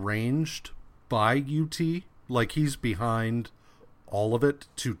arranged by UT. Like, he's behind all of it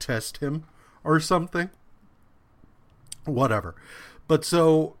to test him or something. Whatever. But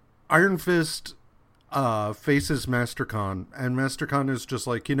so Iron Fist faces Master Khan, and Master Khan is just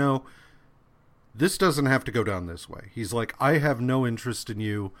like, you know, this doesn't have to go down this way. He's like, I have no interest in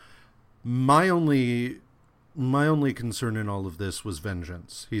you. My only concern in all of this was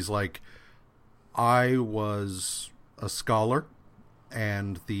vengeance. He's like, I was a scholar,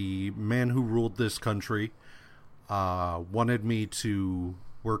 and the man who ruled this country wanted me to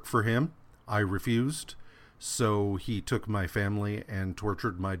work for him. I refused, so he took my family and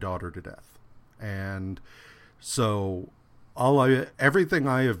tortured my daughter to death. And so everything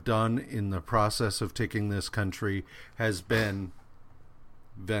I have done in the process of taking this country has been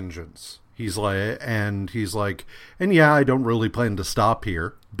vengeance. He's like, and yeah, I don't really plan to stop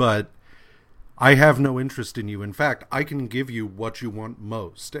here, but I have no interest in you. In fact, I can give you what you want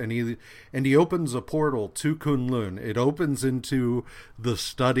most. And he opens a portal to Kunlun. It opens into the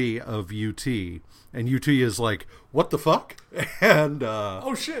study of UT. And UT is like, what the fuck? And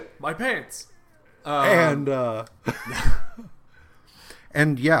oh shit, my pants. And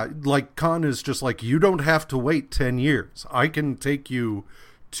yeah, like, Khan is just like, you don't have to wait 10 years. I can take you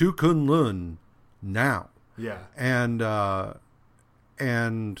to Kunlun now. Yeah. And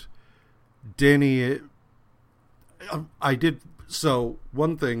Danny, so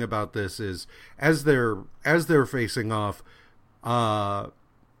one thing about this is, as they're facing off,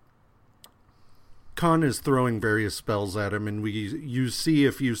 Khan is throwing various spells at him, and you see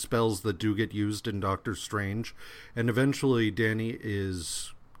a few spells that do get used in Doctor Strange, and eventually Danny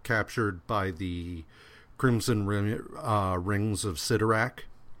is captured by the Crimson Rings of Sidorak.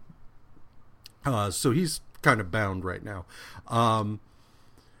 So he's kind of bound right now.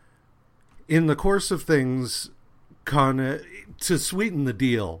 In the course of things, Khan, to sweeten the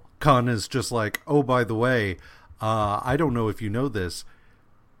deal, Khan is just like, oh, by the way, I don't know if you know this,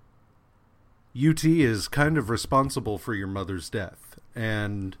 UT is kind of responsible for your mother's death.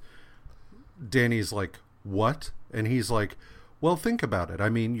 And Danny's like, what? And he's like, well, think about it. I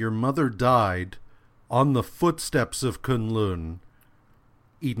mean, your mother died on the footsteps of Kunlun,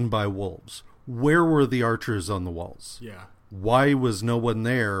 eaten by wolves. Where were the archers on the walls? Yeah. Why was no one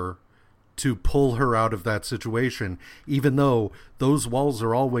there to pull her out of that situation, even though those walls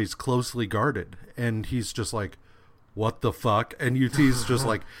are always closely guarded? And he's just like, what the fuck? And UT's just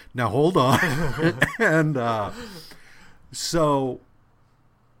like, now hold on. And so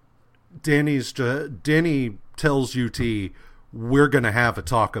Danny tells UT, we're going to have a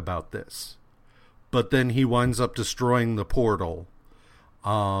talk about this. But then he winds up destroying the portal.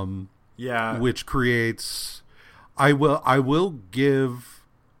 Yeah. Which creates... I will give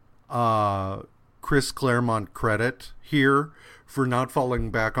Chris Claremont credit here for not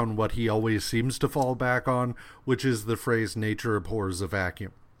falling back on what he always seems to fall back on, which is the phrase, nature abhors a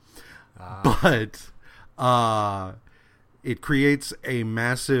vacuum. But it creates a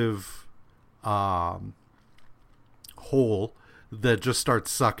massive hole that just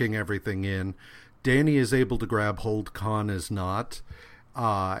starts sucking everything in. Danny is able to grab hold, Khan is not.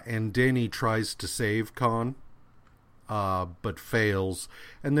 And Danny tries to save Khan, but fails.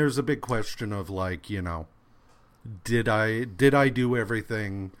 And there's a big question of, like, you know, did I do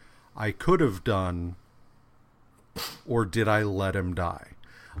everything I could have done, or did I let him die?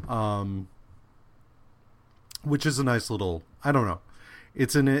 Which is a nice little, I don't know.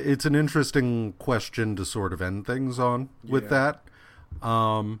 It's an interesting question to sort of end things on with that.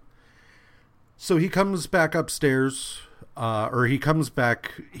 So he comes back upstairs, or he comes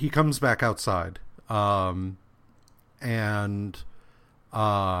back outside. And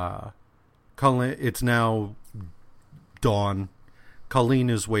Colleen, it's now dawn. Colleen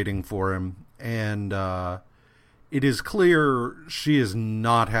is waiting for him, and it is clear she is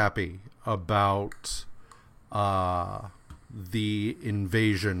not happy about the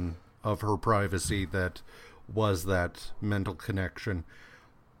invasion of her privacy that was that mental connection.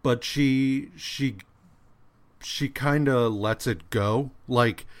 But she kind of lets it go.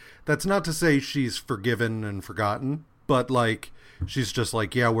 Like, that's not to say she's forgiven and forgotten, but, like, she's just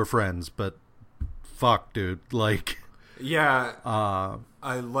like, yeah, we're friends, but fuck, dude. Like, yeah.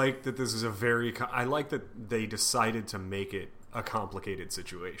 I like that this is I like that they decided to make it a complicated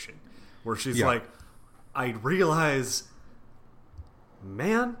situation where she's like, I realize,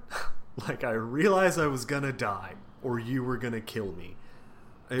 man, like, I realize I was gonna die or you were gonna kill me.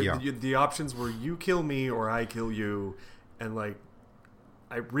 The options were you kill me or I kill you, and, like,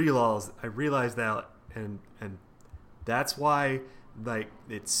 realized that, and that's why, like,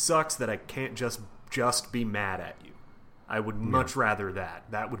 it sucks that I can't just be mad at you. I would much rather that.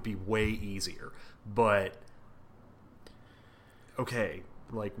 That would be way easier. But okay,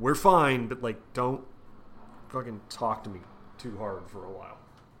 like, we're fine, but, like, don't fucking talk to me too hard for a while.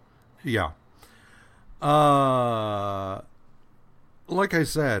 Yeah. Like I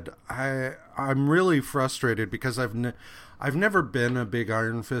said, I'm really frustrated because I've never been a big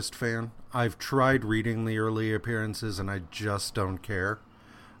Iron Fist fan. I've tried reading the early appearances and I just don't care.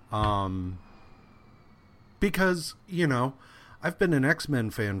 Because, you know, I've been an X-Men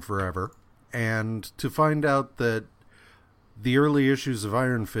fan forever, and to find out that the early issues of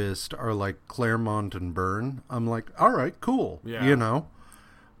Iron Fist are like Claremont and Byrne, I'm like, all right, cool, you know.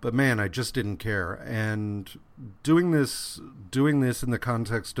 But man, I just didn't care. And doing this in the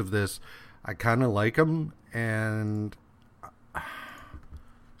context of this, I kind of like him, and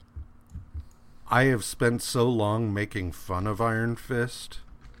I have spent so long making fun of Iron Fist.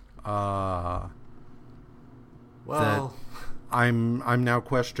 That I'm now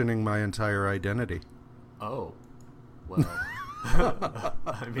questioning my entire identity. Oh, well,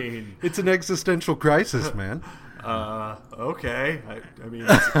 I mean, it's an existential crisis, man. Okay. I mean,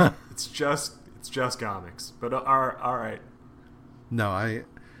 it's just comics, but all right. No,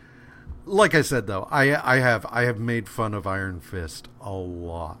 like I said though, I have made fun of Iron Fist a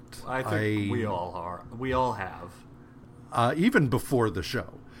lot. I think we all are. We all have. Even before the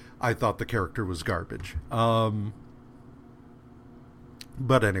show, I thought the character was garbage.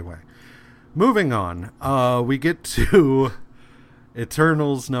 But anyway, moving on. We get to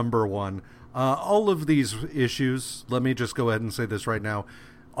Eternals #1. All of these issues, let me just go ahead and say this right now.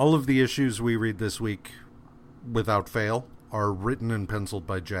 All of the issues we read this week, without fail, are written and penciled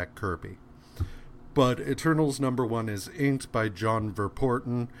by Jack Kirby. But Eternals #1 is inked by John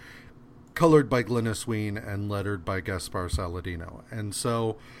Verpoorten, colored by Glynis Wein, and lettered by Gaspar Saladino. And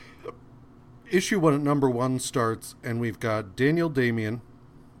so, issue 1 starts, and we've got Daniel Damian,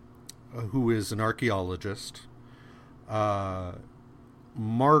 who is an archaeologist,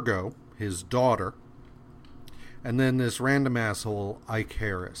 Margot, his daughter, and then this random asshole, Ike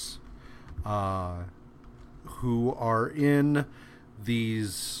Harris, who are in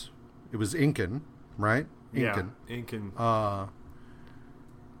these... It was Incan, right? Incan. Yeah, Incan.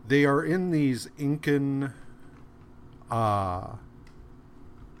 They are in these Incan...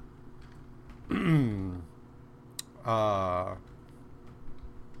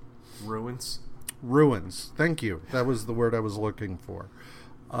 Ruins. Thank you. That was the word I was looking for.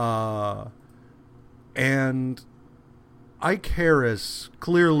 And Ike Harris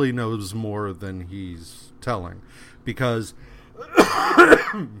clearly knows more than he's telling, because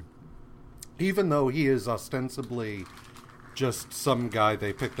even though he is ostensibly just some guy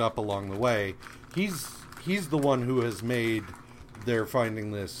they picked up along the way, he's the one who has made their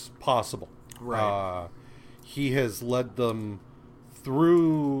finding this possible. Right. He has led them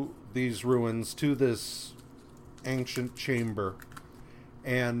through these ruins to this ancient chamber,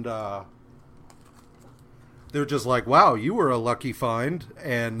 and they're just like, wow, you were a lucky find.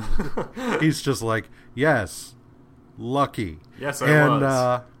 And he's just like, yes, lucky. Yes, I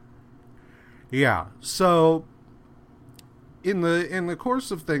was. Yeah, so in the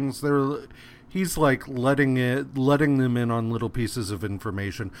course of things, he's like letting them in on little pieces of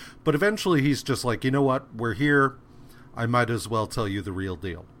information, but eventually he's just like, you know what, we're here, I might as well tell you the real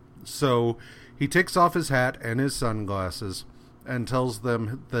deal. So he takes off his hat and his sunglasses and tells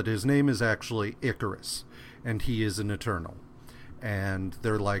them that his name is actually Icarus, and he is an Eternal. And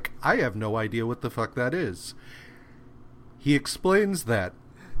they're like, I have no idea what the fuck that is. He explains that.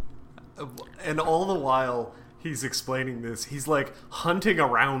 And all the while he's explaining this, he's like hunting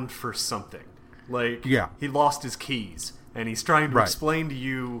around for something. Like, yeah, he lost his keys, and he's trying to explain to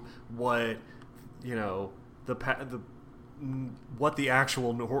you what, you know, what the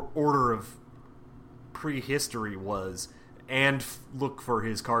actual order of prehistory was, and look for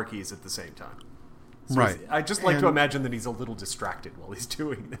his car keys at the same time. So right. I just like to imagine that he's a little distracted while he's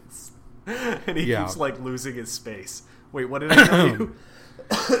doing this. And he keeps, like, losing his space. Wait, what did I tell you?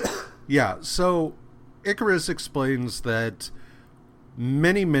 Yeah, so Icarus explains that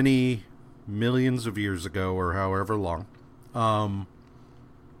many, many millions of years ago, or however long,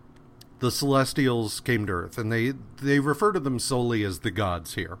 the Celestials came to Earth, and they refer to them solely as the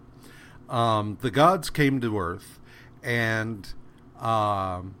gods here. The gods came to Earth and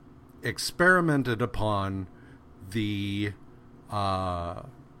experimented upon the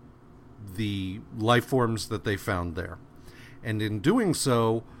life forms that they found there. And in doing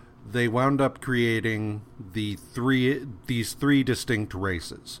so, they wound up creating these three distinct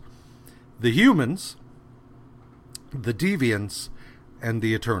races: the humans, the deviants, and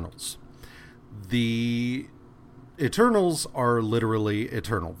the Eternals. The Eternals are literally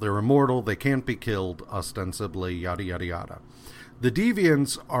eternal. They're immortal. They can't be killed, ostensibly, yada, yada, yada. The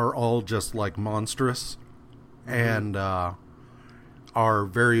deviants are all just, like, monstrous and are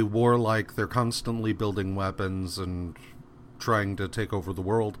very warlike. They're constantly building weapons and trying to take over the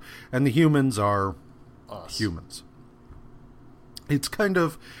world. And the humans are humans. It's kind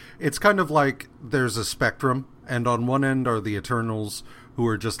of like there's a spectrum, and on one end are the Eternals, who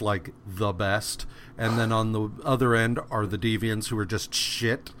are just like the best, and then on the other end are the deviants, who are just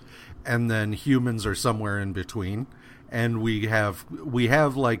shit, and then humans are somewhere in between. And we have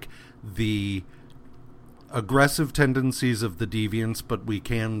like the aggressive tendencies of the deviants, but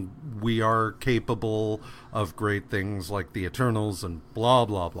we are capable of great things like the Eternals and blah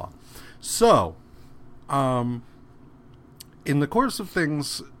blah blah. So, in the course of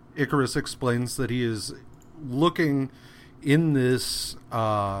things, Icarus explains that he is looking in this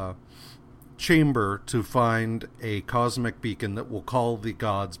chamber to find a cosmic beacon that will call the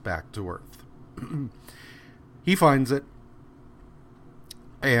gods back to Earth. He finds it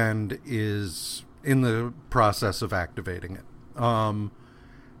and is in the process of activating it.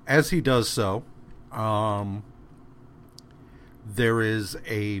 As he does so, there is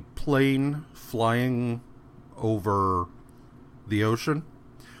a plane flying over the ocean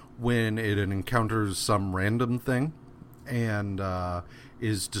when it encounters some random thing and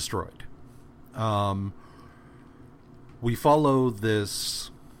is destroyed. We follow this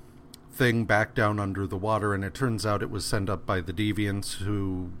thing back down under the water, and it turns out it was sent up by the deviants,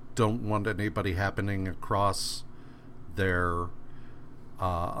 who don't want anybody happening across their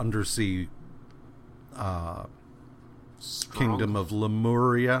undersea kingdom of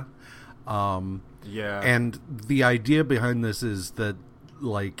Lemuria. And the idea behind this is that,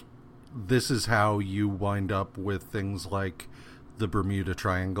 like, this is how you wind up with things like the Bermuda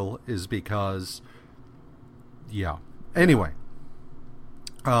Triangle, is because, Anyway,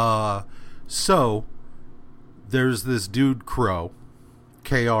 so there's this dude Crow,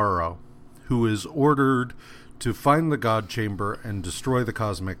 KRO, who is ordered to find the God Chamber and destroy the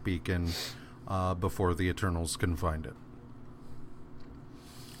cosmic beacon before the Eternals can find it.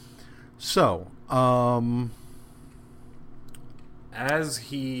 So, as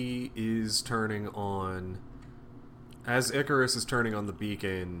Icarus is turning on the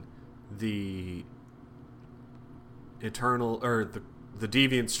beacon, the the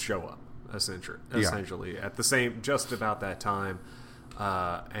deviants show up, essentially at the same, just about that time,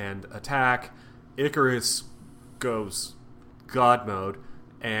 and attack. Icarus goes God mode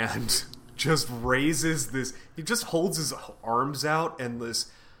and just raises this. He just holds his arms out, and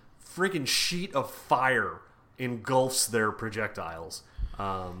this freaking sheet of fire engulfs their projectiles.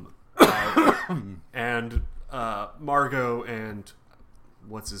 And Margot and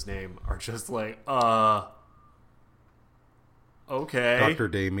what's his name are just like, okay, Dr.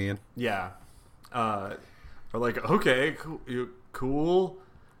 Damien. Yeah. Are like, okay, cool.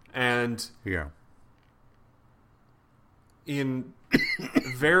 And in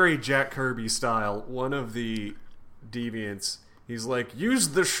very Jack Kirby style, one of the deviants, he's like, use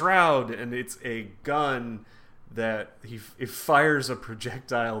the shroud, and it's a gun that it fires a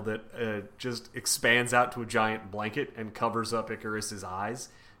projectile that just expands out to a giant blanket and covers up Icarus's eyes,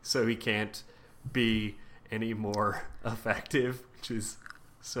 so he can't be any more effective, which is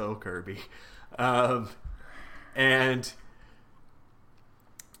so Kirby. And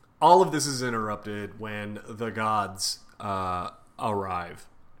all of this is interrupted when the gods arrive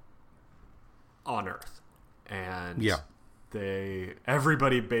on Earth, and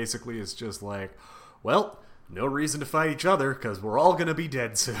everybody basically is just like, well, no reason to fight each other because we're all gonna be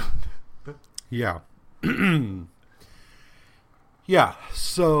dead soon.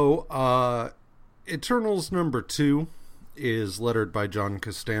 So Eternals number 2 is lettered by John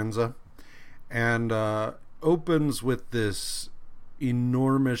Costanza, and opens with this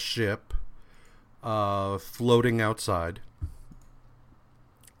enormous ship floating outside,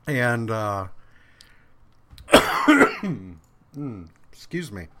 and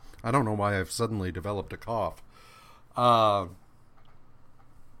excuse me, I don't know why I've suddenly developed a cough.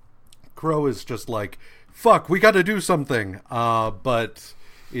 Crow is just like, fuck, we gotta do something, but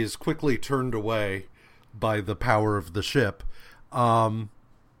is quickly turned away by the power of the ship. And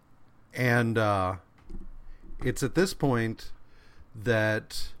it's at this point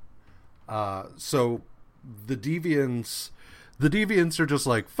that so the deviants are just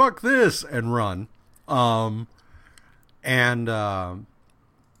like, fuck this, and run. And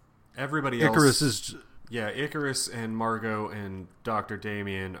everybody Icarus else is... Yeah, Icarus and Margot and Dr.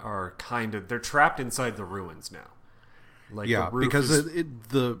 Damien are they're trapped inside the ruins now. Like, yeah, the roof because is...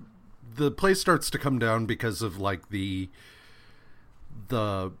 the place starts to come down because of like the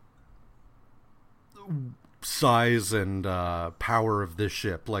size and power of this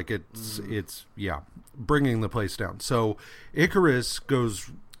ship. Like it's bringing the place down. So Icarus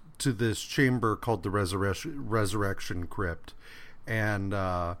goes to this chamber called the Resurrection Crypt, and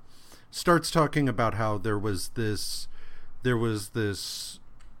starts talking about how there was this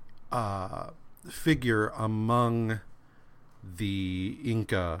figure among the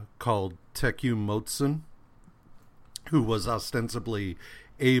Inca called Tecumotsin, who was ostensibly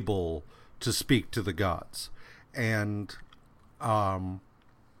able to speak to the gods. And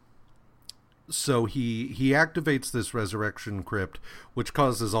so he activates this resurrection crypt, which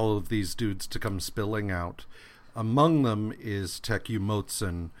causes all of these dudes to come spilling out. Among them is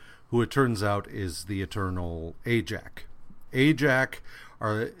Tecumotsin, who it turns out is the eternal Ajak. Ajak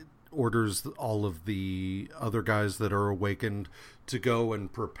orders all of the other guys that are awakened to go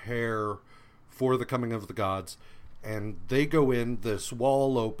and prepare for the coming of the gods. And they go in, this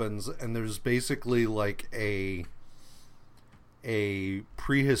wall opens, and there's basically like a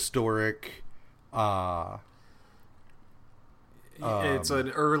prehistoric... it's an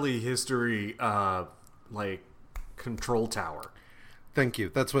early history, like, control tower. Thank you.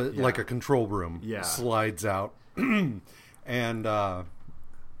 That's what, like a control room slides out. And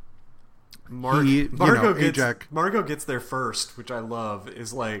Margot gets there first, which I love.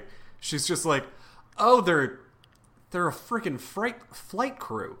 Is like, she's just like, oh, they're a freaking flight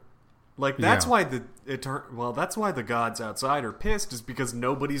crew. Like, that's why that's why the gods outside are pissed, is because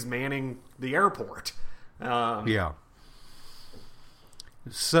nobody's manning the airport.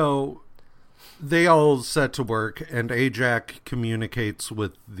 So they all set to work, and Ajak communicates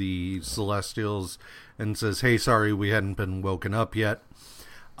with the Celestials and says, "Hey, sorry, we hadn't been woken up yet."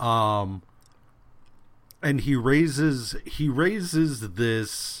 And he raises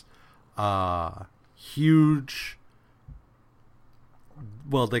this huge...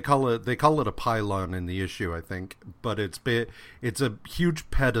 Well, they call it a pylon in the issue, I think, but it's a huge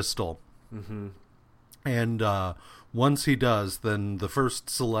pedestal. Mm-hmm. And once he does, then the first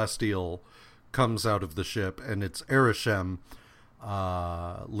Celestial comes out of the ship, and it's Arishem,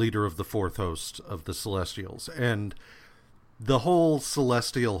 leader of the fourth host of the Celestials. And the whole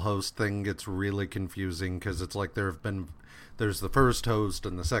Celestial host thing gets really confusing, because it's like there's the first host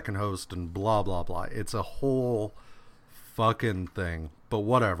and the second host and blah blah blah. It's a whole fucking thing, but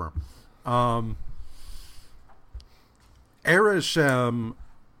whatever. Arishem,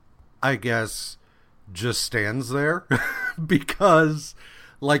 I guess, just stands there because,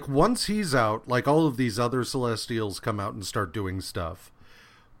 like, once he's out, like, all of these other Celestials come out and start doing stuff.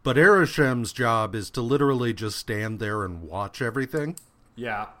 But Arishem's job is to literally just stand there and watch everything.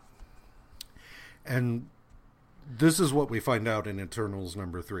 Yeah. And this is what we find out in Eternals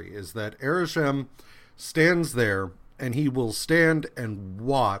 #3, is that Arishem stands there, and he will stand and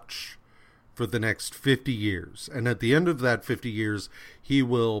watch for the next 50 years. And at the end of that 50 years, he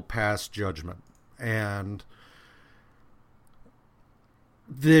will pass judgment. And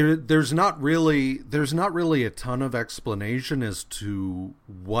there's not really a ton of explanation as to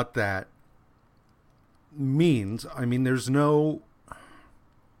what that means. I mean, there's no...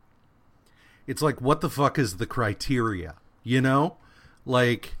 It's like, what the fuck is the criteria? You know?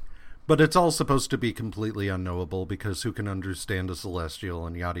 Like... But it's all supposed to be completely unknowable, because who can understand a Celestial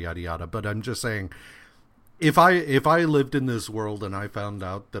and yada yada yada. But I'm just saying, if I lived in this world and I found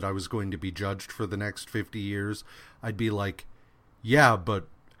out that I was going to be judged for the next 50 years, I'd be like, yeah, but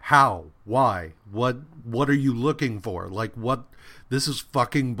how? Why? What are you looking for? Like, what? This is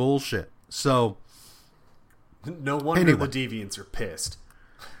fucking bullshit. So no wonder the Deviants are pissed.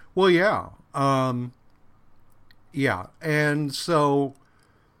 Well, yeah. Yeah, and so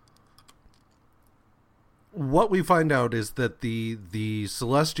what we find out is that the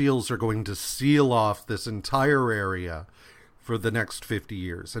Celestials are going to seal off this entire area for the next 50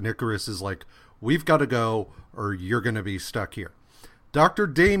 years. And Icarus is like, we've got to go, or you're going to be stuck here. Dr.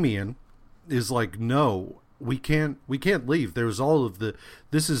 Damien is like, no, we can't leave. There's all of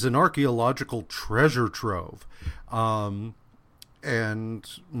this is an archaeological treasure trove. And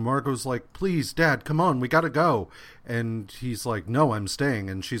Margot's like, please, Dad, come on, we gotta go. And he's like, no, I'm staying.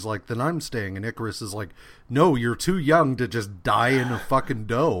 And she's like, then I'm staying. And Icarus is like, no, you're too young to just die in a fucking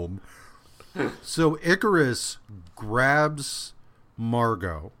dome. So Icarus grabs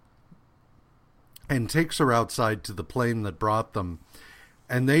Margot and takes her outside to the plane that brought them.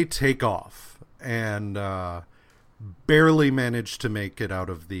 And they take off. And barely manage to make it out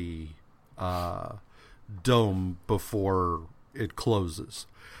of the dome before it closes.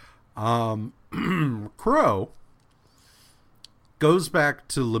 Crow goes back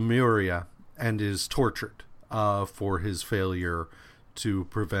to Lemuria and is tortured for his failure to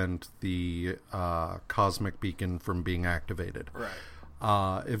prevent the cosmic beacon from being activated. Right.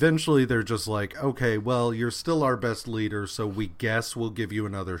 Eventually, they're just like, okay, well, you're still our best leader, so we guess we'll give you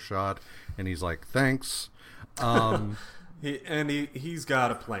another shot. And he's like, thanks. He's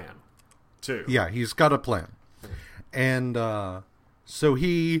got a plan, too. Yeah, he's got a plan. And so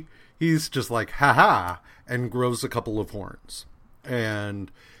he's just like, haha, and grows a couple of horns.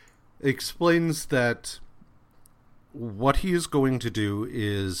 And explains that what he is going to do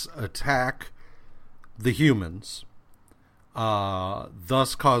is attack the humans,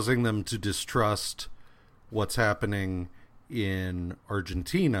 thus causing them to distrust what's happening in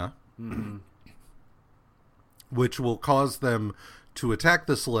Argentina, which will cause them to attack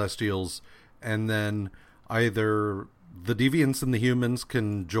the Celestials, and then either the Deviants and the humans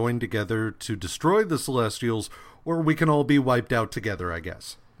can join together to destroy the Celestials, or we can all be wiped out together, I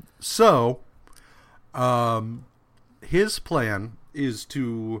guess. So, his plan is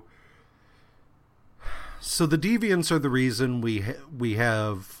to... So the Deviants are the reason we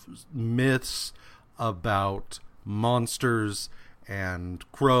have myths about monsters, and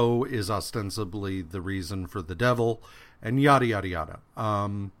Crow is ostensibly the reason for the devil, and yada yada yada.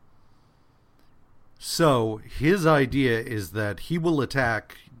 So his idea is that he will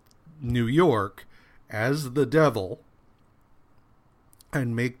attack New York as the devil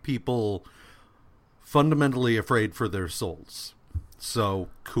and make people fundamentally afraid for their souls. So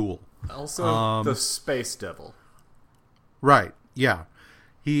cool. Also, the space devil. Right, yeah.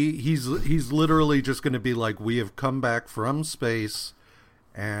 He's literally just going to be like, we have come back from space,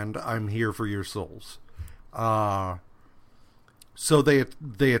 and I'm here for your souls. So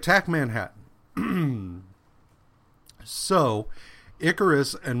they attack Manhattan. So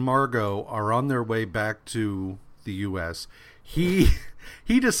Icarus and Margot are on their way back to the U.S. He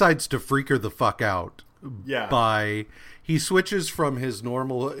decides to freak her the fuck out. Yeah. He switches from his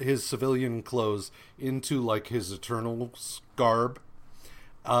civilian clothes into like his Eternals garb.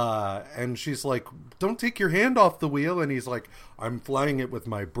 And she's like, don't take your hand off the wheel. And he's like, I'm flying it with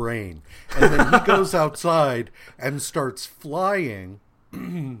my brain. And then he goes outside and starts flying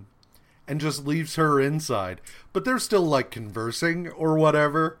and just leaves her inside. But they're still like conversing or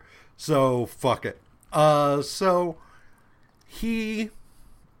whatever. So fuck it.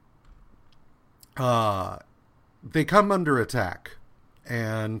 They come under attack,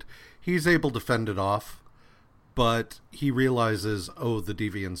 and he's able to fend it off, but he realizes, oh, the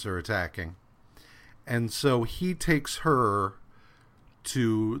Deviants are attacking. And so he takes her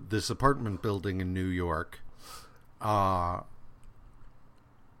to this apartment building in New York, and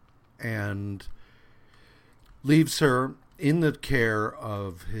leaves her in the care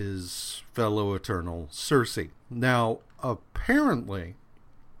of his fellow Eternal, Circe. Now, apparently,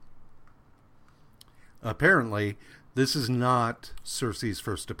 this is not Circe's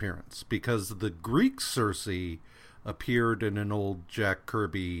first appearance, because the Greek Circe appeared in an old Jack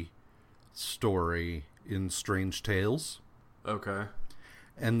Kirby story in Strange Tales. Okay.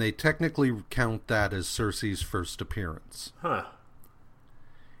 And they technically count that as Circe's first appearance. Huh.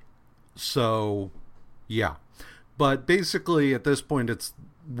 So, yeah. But basically, at this point,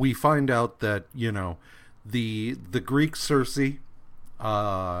 we find out that, the Greek Circe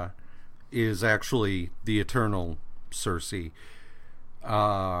is actually the Eternal Circe.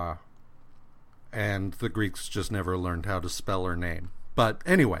 And the Greeks just never learned how to spell her name. But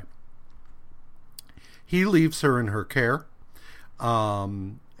anyway, he leaves her in her care,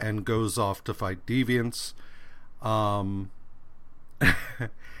 and goes off to fight Deviants.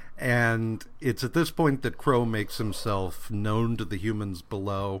 And it's at this point that Crow makes himself known to the humans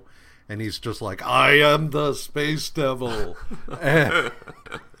below, and he's just like, I am the Space Devil. And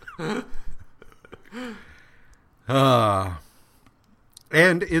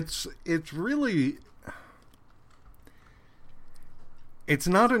it's really, it's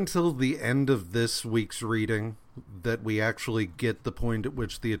not until the end of this week's reading that we actually get the point at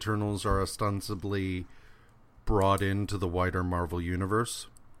which the Eternals are ostensibly brought into the wider Marvel universe.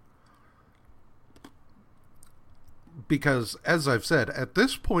 Because, as I've said, at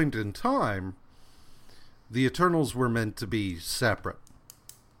this point in time, the Eternals were meant to be separate.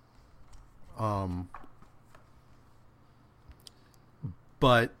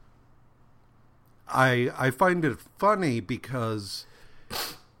 But I find it funny because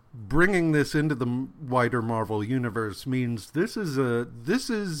bringing this into the wider Marvel universe means this is a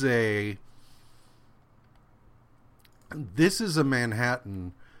this is a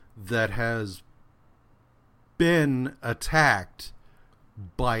Manhattan that has been attacked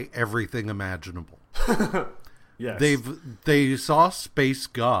by everything imaginable. Yes. They saw Space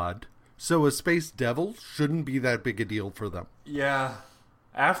God, so a Space Devil shouldn't be that big a deal for them. Yeah.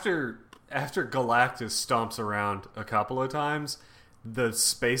 After Galactus stomps around a couple of times, the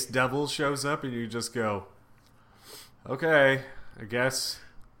Space Devil shows up and you just go, okay, I guess.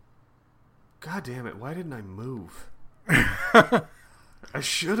 God damn it, why didn't I move? I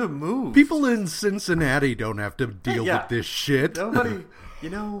should have moved. People in Cincinnati don't have to deal with this shit. Nobody,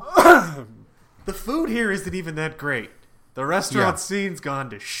 the food here isn't even that great. The restaurant scene's gone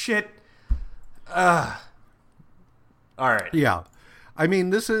to shit. All right. Yeah. I mean,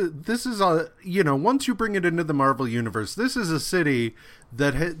 this is a, once you bring it into the Marvel Universe, this is a city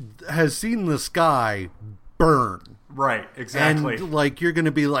that has seen the sky burn. Right, exactly. And, you're going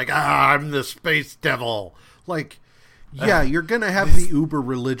to be like, I'm the Space Devil. You're going to have the uber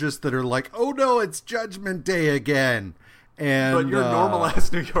religious that are like, oh no, it's Judgment Day again. But your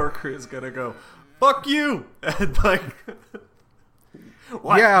normal-ass New Yorker is going to go, fuck you! And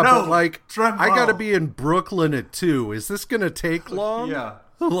what? Yeah, no, but tremble. I got to be in Brooklyn at 2. Is this going to take long? Yeah.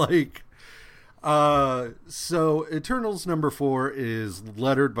 So Eternals number 4 is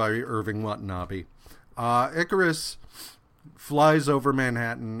lettered by Irving Watanabe. Icarus flies over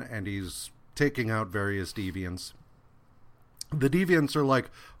Manhattan and he's taking out various deviants. The deviants are like,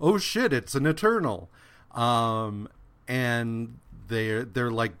 oh shit, it's an Eternal. And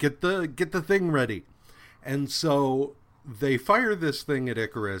they're like, get the thing ready. And so they fire this thing at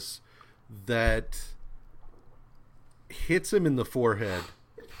Icarus that hits him in the forehead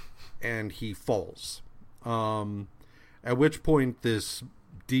and he falls. At which point this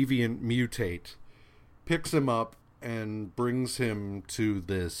deviant mutate picks him up and brings him to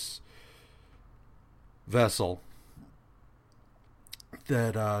this vessel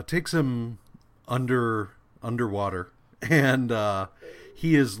that takes him underwater, and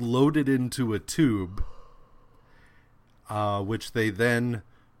he is loaded into a tube, which they then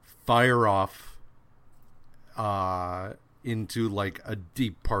fire off into a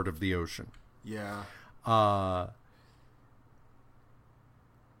deep part of the ocean. Yeah.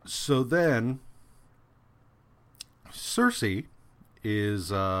 So then Cersei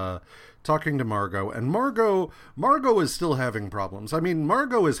is talking to Margot, and Margot is still having problems. I mean,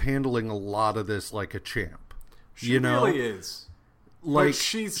 Margot is handling a lot of this like a champ. She really is.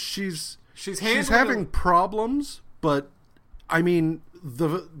 She's handling having problems, but I mean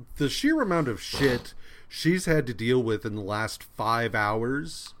the sheer amount of shit she's had to deal with in the last 5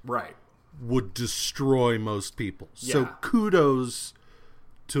 hours, right, would destroy most people. Yeah. So kudos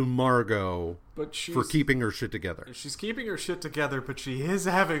to Margot for keeping her shit together. She's keeping her shit together, but she is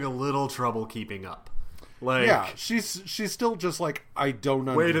having a little trouble keeping up. She's still just like, I don't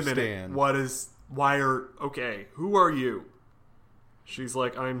understand. Wait a minute. Okay, who are you? She's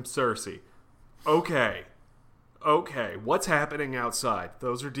like, I'm Cersei. Okay, what's happening outside?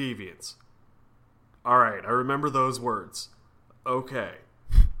 Those are deviants. Alright, I remember those words. Okay.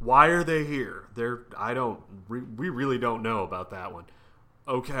 Why are they here? We really don't know about that one.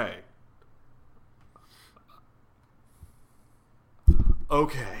 Okay.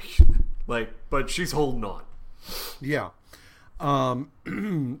 But she's holding on. Yeah.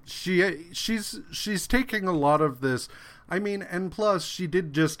 She's taking a lot of this. I mean, and plus she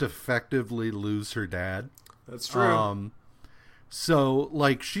did just effectively lose her dad. That's true.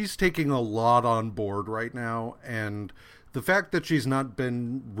 So she's taking a lot on board right now, and the fact that she's not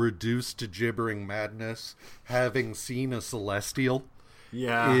been reduced to gibbering madness, having seen a Celestial,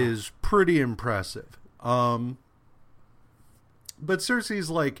 is pretty impressive. But Cersei's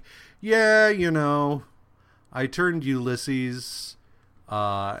like, I turned Ulysses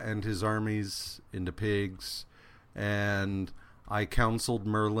and his armies into pigs, and I counseled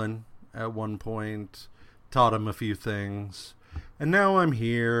Merlin at one point, taught him a few things, and now I'm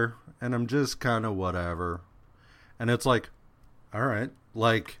here, and I'm just kind of whatever. And it's like, all right,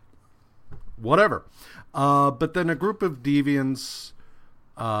 whatever. But then a group of deviants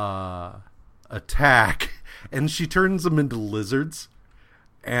attack, and she turns them into lizards,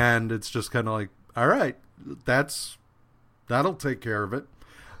 and it's just kind of like, all right, that'll take care of it.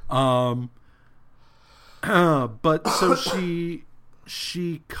 But so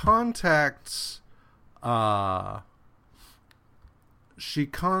she contacts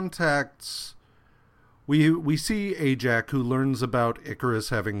we see Ajax, who learns about Icarus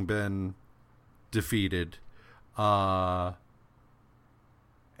having been defeated and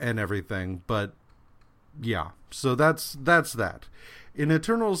everything, but Yeah, so that's that. In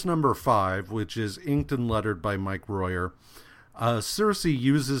Eternals number 5, which is inked and lettered by Mike Royer, Cersei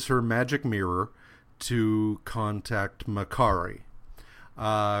uses her magic mirror to contact Makari.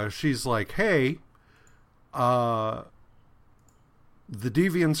 She's like, hey, the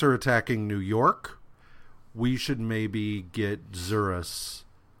Deviants are attacking New York. We should maybe get Zurus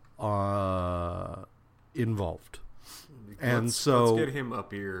involved. Let's get him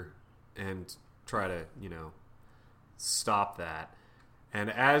up here and try to, stop that. And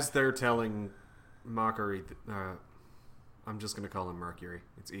as they're telling Makari, I'm just going to call him Mercury.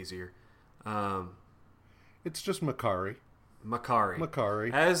 It's easier. It's just Makari.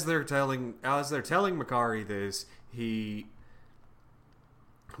 Makari. As they're telling Makari this,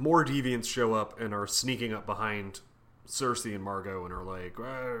 more deviants show up and are sneaking up behind Cersei and Margot and are like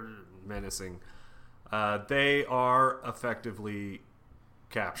menacing. They are effectively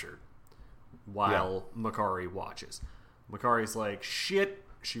captured while Makari watches. Makari's like, shit,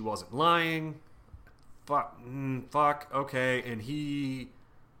 she wasn't lying. Fuck, okay. And he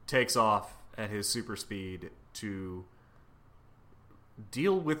takes off at his super speed to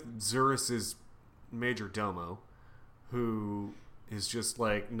deal with Zurus's major domo, who is just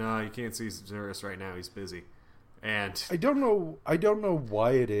like, nah, you can't see Zurus right now, he's busy. And I don't know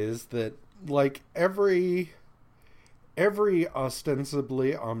why it is that, like, every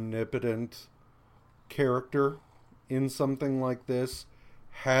ostensibly omnipotent character in something like this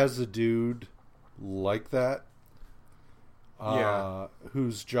has a dude like that.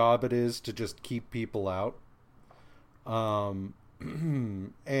 Whose job it is to just keep people out. And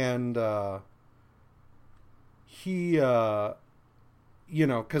he,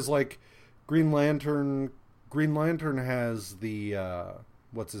 because, like, Green Lantern has the,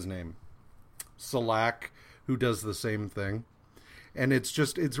 what's his name? Salak, who does the same thing. And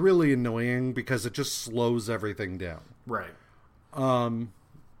it's really annoying because it just slows everything down. Right.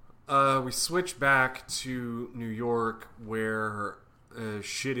 We switch back to New York where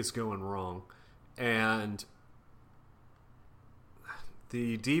shit is going wrong. And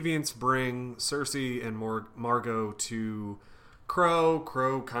the Deviants bring Cersei and Margot to Crow.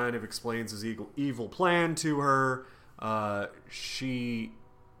 Crow kind of explains his evil plan to her. She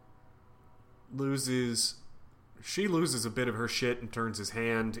loses a bit of her shit and turns his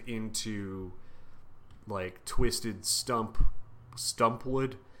hand into, like, twisted stump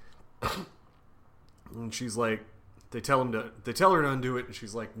wood. And she's like, they tell her to undo it, and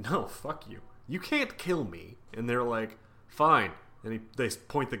she's like, no, fuck you. You can't kill me. And they're like, fine. And they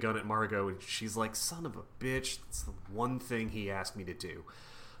point the gun at Margot, and she's like, son of a bitch, that's the one thing he asked me to do.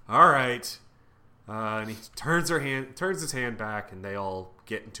 Alright. And he turns his hand back, and they all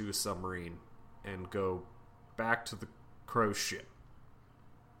get into a submarine and go back to the Crow ship.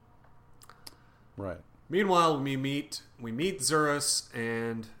 Right. Meanwhile, we meet Zurus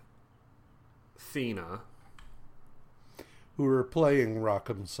and Thena, who are playing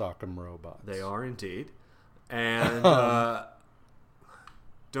Rock'em Sock'em Robots. They are indeed. And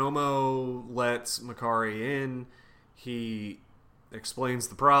Domo lets Makari in. He explains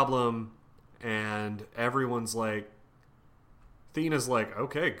the problem, and everyone's like, Thena's like,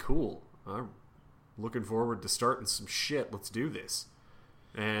 okay, cool. I'm looking forward to starting some shit. Let's do this.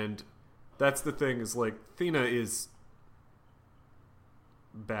 And that's the thing, is like, Thena is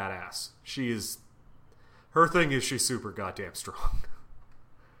badass. Her thing is she's super goddamn strong.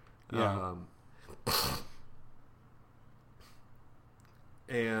 Yeah.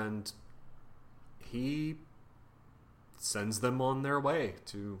 And he sends them on their way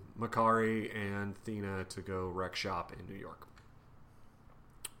to Makari and Thena to go wreck shop in New York.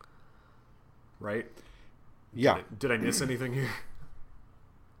 Right? Yeah. Did I miss anything here?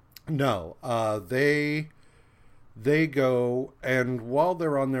 No. They go, and while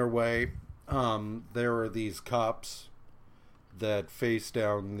they're on their way, there are these cops that face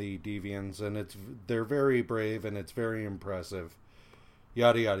down the deviants, and they're very brave, and it's very impressive.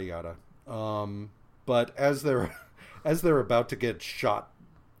 Yada yada yada. But as they're about to get shot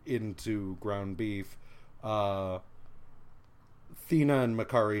into ground beef, Thena and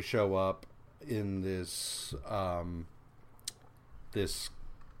Makari show up in this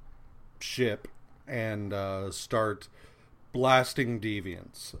ship and start blasting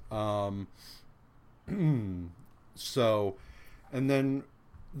deviants. So, and then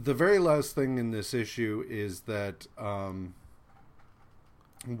the very last thing in this issue is that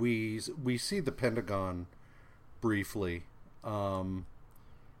we see the Pentagon briefly,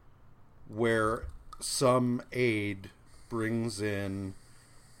 where some aide brings in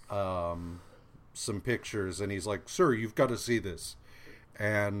some pictures, and he's like, "Sir, you've got to see this."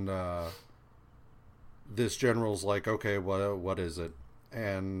 And this general's like, okay, what is it?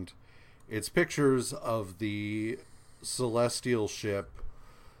 And it's pictures of the celestial ship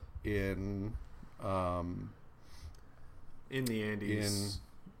in the Andes.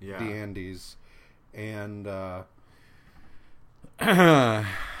 The Andes. And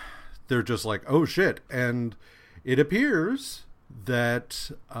they're just like, oh shit. And it appears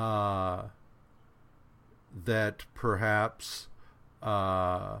that that perhaps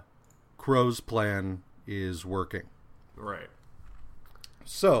Crow's plan is working. Right.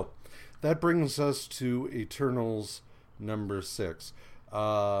 So that brings us to Eternals number 6.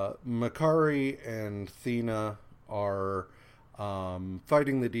 Makari and Thena are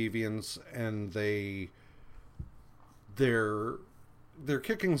fighting the Deviants, and they're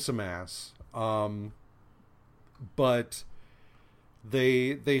kicking some ass. But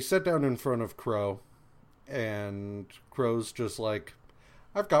they sit down in front of Crow, and Crow's just like,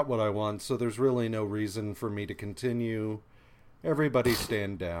 I've got what I want, so there's really no reason for me to continue. Everybody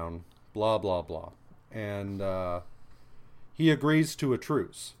stand down. Blah, blah, blah. And he agrees to a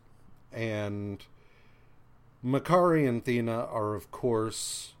truce. And Makari and Thena are, of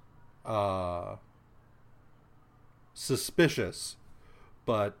course, suspicious.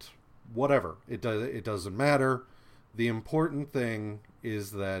 But whatever. It doesn't matter. The important thing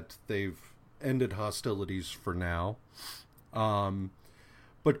is that they've ended hostilities for now.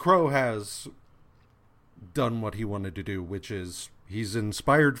 But Crow has done what he wanted to do, which is he's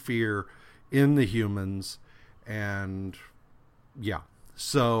inspired fear in the humans. And yeah.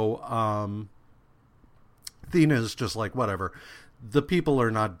 So Thena's just like, whatever. The people are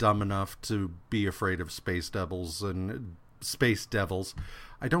not dumb enough to be afraid of space devils. I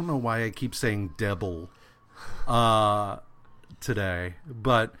don't know why I keep saying devil today,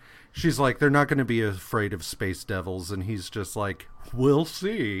 but she's like, they're not going to be afraid of space devils, and he's just like, we'll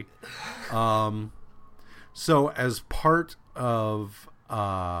see. So as part of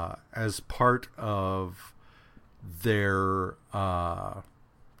their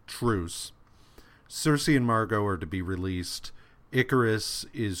truce, Cersei and Margot are to be released. Icarus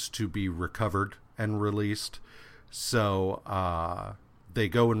is to be recovered and released. So they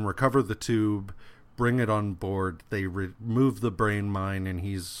go and recover the tube, bring it on board. They remove the brain mine, and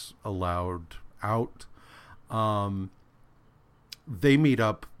he's allowed out. They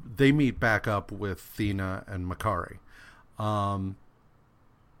meet back up with Thena and Makari.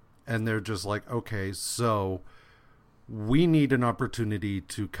 And they're just like, okay, so we need an opportunity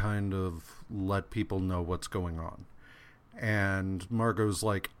to kind of let people know what's going on. And Margot's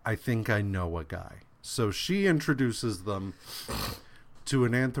like, I think I know a guy. So she introduces them to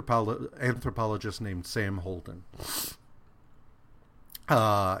an anthropologist named Sam Holden.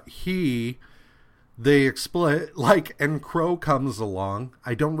 They explain, like, and Crow comes along.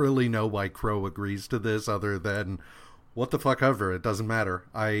 I don't really know why Crow agrees to this, other than, what the fuck ever, it doesn't matter.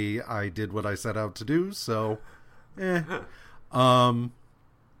 I did what I set out to do, so,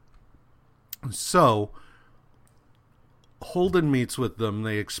 So, Holden meets with them,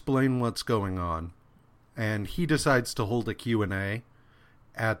 they explain what's going on, and he decides to hold a Q&A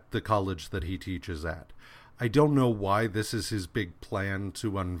at the college that he teaches at. I don't know why this is his big plan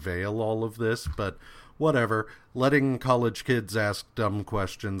to unveil all of this, but whatever. Letting college kids ask dumb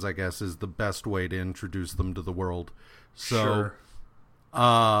questions, I guess, is the best way to introduce them to the world. So,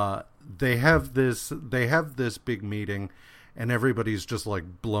 sure. They have this big meeting, and everybody's just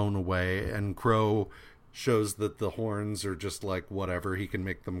like blown away, and Crow shows that the horns are just like whatever, he can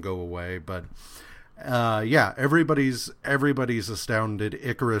make them go away, but yeah, everybody's astounded.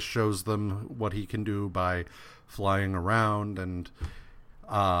 Icarus shows them what he can do by flying around, and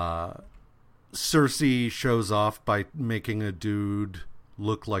Cersei shows off by making a dude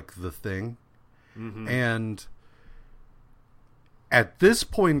look like the Thing. Mm-hmm. And at this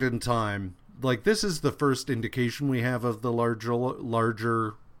point in time, like, this is the first indication we have of the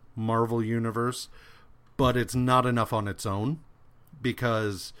larger Marvel universe, but it's not enough on its own,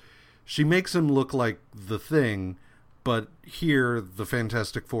 because she makes him look like the Thing, but here the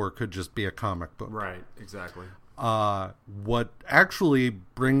Fantastic Four could just be a comic book. Right, exactly. What actually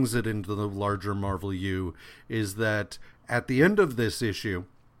brings it into the larger Marvel U is that at the end of this issue,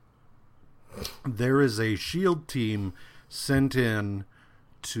 there is a S.H.I.E.L.D. team sent in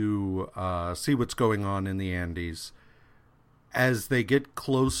to see what's going on in the Andes. As they get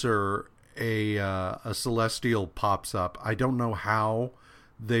closer, a Celestial pops up. I don't know how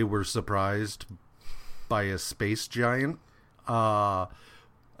they were surprised by a space giant,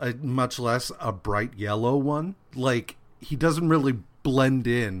 much less a bright yellow one. Like, he doesn't really blend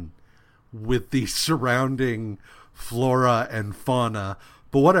in with the surrounding flora and fauna,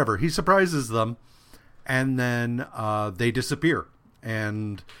 but whatever. He surprises them, and then they disappear,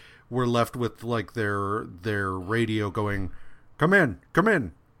 and we're left with like their radio going, come in,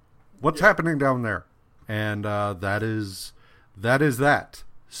 what's happening down there? And that is that.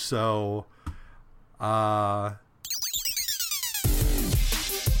 So The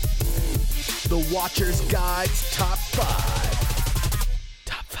Watcher's Guide's Top 5.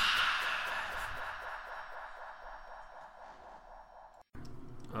 Top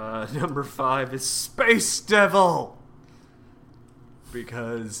 5. Number 5 is Space Devil.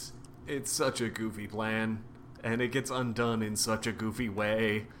 Because it's such a goofy plan, and it gets undone in such a goofy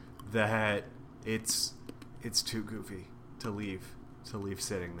way that it's too goofy to leave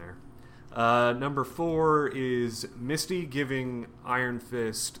sitting there. Number 4 is Misty giving Iron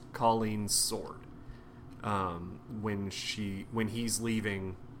Fist Colleen's sword when he's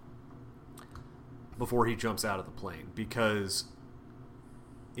leaving before he jumps out of the plane, because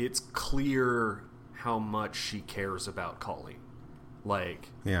it's clear how much she cares about Colleen. Like,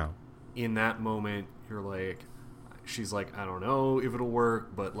 yeah, in that moment, you're like, she's like, I don't know if it'll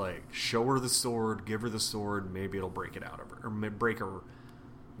work, but like, show her the sword, give her the sword, maybe it'll break it out of her, or break her.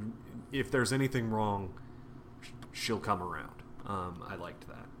 If there's anything wrong, she'll come around. I liked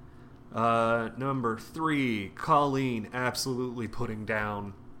that. Number 3, Colleen absolutely putting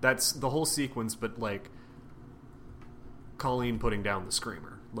down. That's the whole sequence, but like, Colleen putting down the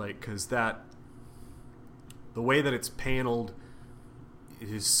Screamer, like, because the way that it's paneled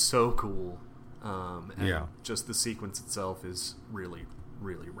is so cool. And just the sequence itself is really,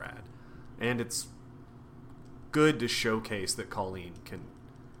 really rad. And it's good to showcase that Colleen can,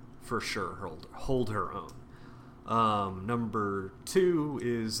 for sure, hold her own. Number 2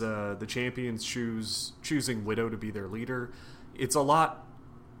 is the champions choosing Widow to be their leader. It's a lot.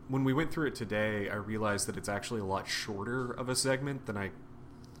 When we went through it today, I realized that it's actually a lot shorter of a segment than I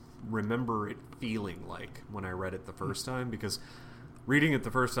remember it feeling like when I read it the first time, because reading it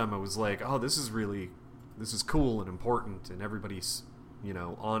the first time I was like, oh, this is cool and important, and everybody's,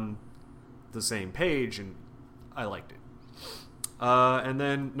 on the same page, and I liked it. And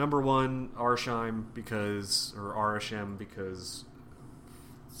then number 1, Arishem, because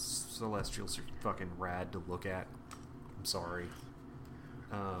Celestials are fucking rad to look at. I'm sorry.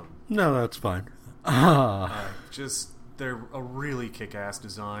 No, that's fine. They're a really kick-ass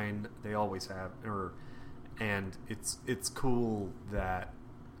design. They always have, and it's cool that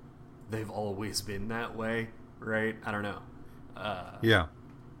they've always been that way, right? I don't know. Yeah,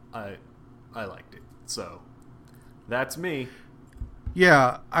 I liked it. So that's me.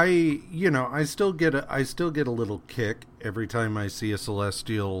 Yeah, I still get a little kick every time I see a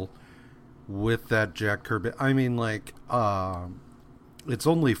Celestial with that Jack Kirby. I mean, like, it's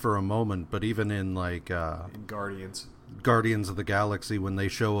only for a moment, but even in like in Guardians of the Galaxy, when they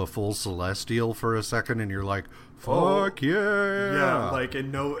show a full Celestial for a second, and you're like, fuck yeah, like,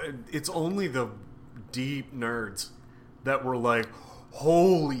 and it's only the deep nerds that were like,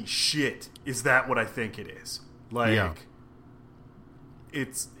 holy shit, is that what I think it is? Like, yeah.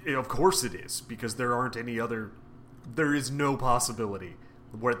 Of course it is, because there is no possibility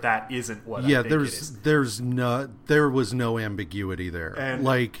where that isn't what I think it is. There was no ambiguity there. And,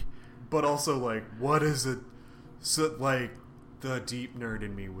 like, but also, like, what is it? So, like, the deep nerd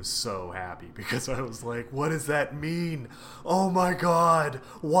in me was so happy, because I was like, what does that mean? Oh my god,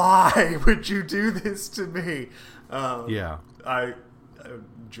 why would you do this to me? Yeah. I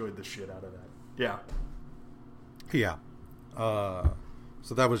enjoyed the shit out of that. Yeah. Yeah.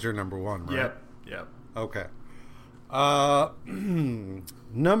 So that was your number 1, right? Yep. Okay.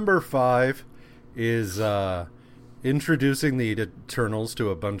 Number 5 is introducing the Eternals to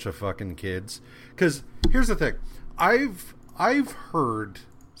a bunch of fucking kids. Because here's the thing. I've heard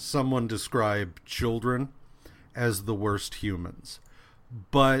someone describe children as the worst humans.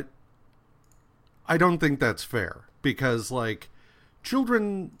 But I don't think that's fair. Because, like,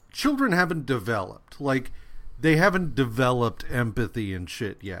 children haven't developed. Like, they haven't developed empathy and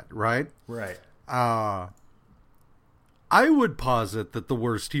shit yet, right? Right. I would posit that the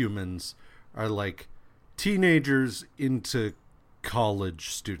worst humans are, like, teenagers into college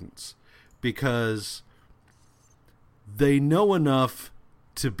students, because they know enough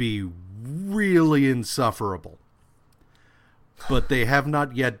to be really insufferable, but they have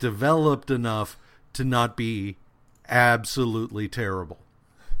not yet developed enough to not be absolutely terrible.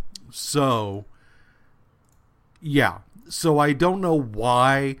 So, yeah. So I don't know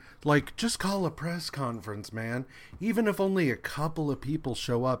why. Like, just call a press conference, man. Even if only a couple of people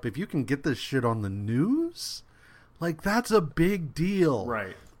show up, if you can get this shit on the news, like, that's a big deal.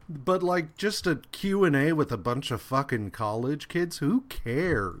 Right. But, like, just a Q&A with a bunch of fucking college kids, who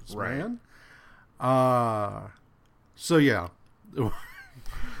cares, right. man? So yeah,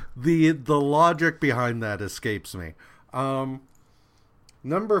 the logic behind that escapes me.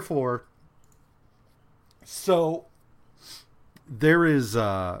 Number 4. So there's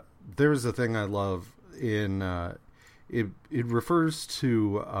a thing I love in it refers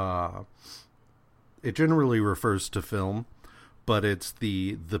to it generally refers to film, but it's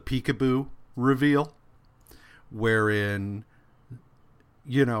the peekaboo reveal, wherein,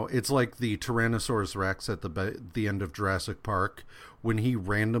 you know, it's like the Tyrannosaurus Rex at the end of Jurassic Park when he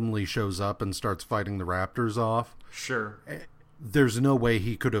randomly shows up and starts fighting the raptors off. Sure. There's no way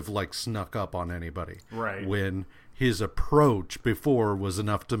he could have like snuck up on anybody. Right. When his approach before was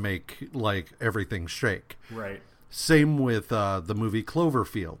enough to make like everything shake. Right. Same with the movie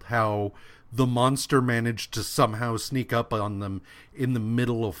Cloverfield, how the monster managed to somehow sneak up on them in the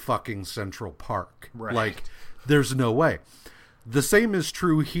middle of fucking Central Park. Right. Like, there's no way. The same is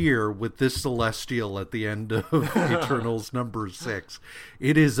true here with this Celestial at the end of Eternals number 6.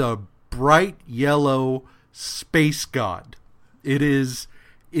 It is a bright yellow space god. It is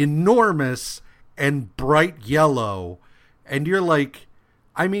enormous and bright yellow. And you're like,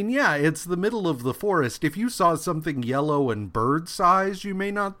 I mean, yeah, it's the middle of the forest. If you saw something yellow and bird size, you may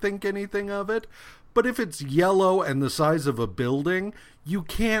not think anything of it. But if it's yellow and the size of a building, you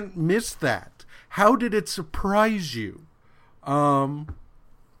can't miss that. How did it surprise you? Like,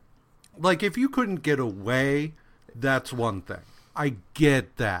 if you couldn't get away, that's one thing. I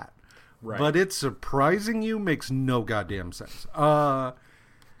get that. Right. But it surprising you makes no goddamn sense. Hello!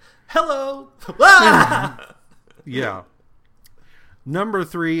 Yeah. Number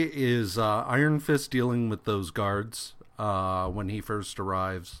 3 is Iron Fist dealing with those guards when he first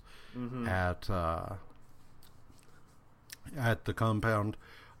arrives at the compound,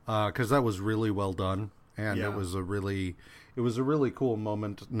 because that was really well done, and it was a really cool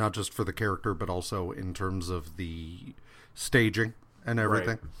moment, not just for the character but also in terms of the staging and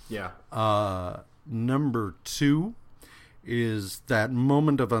everything. Right. Yeah. Number 2 is that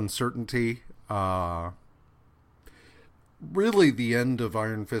moment of uncertainty. Really the end of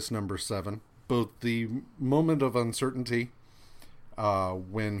Iron Fist number 7. Both the moment of uncertainty,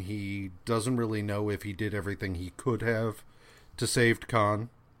 when he doesn't really know if he did everything he could have to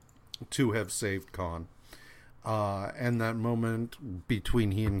have saved Khan, and that moment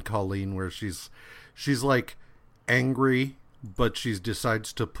between he and Colleen where she's like angry, but she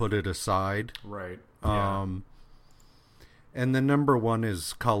decides to put it aside. Right. And then number 1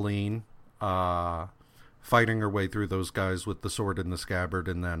 is Colleen fighting her way through those guys with the sword in the scabbard,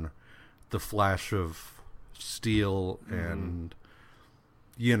 and then the flash of steel, and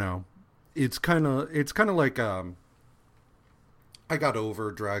you know, it's kind of like I got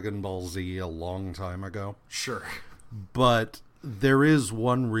over Dragon Ball Z a long time ago. Sure. But there is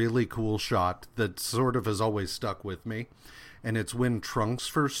one really cool shot that sort of has always stuck with me, and it's when Trunks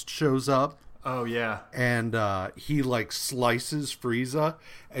first shows up. Oh, yeah. And he, like, slices Frieza,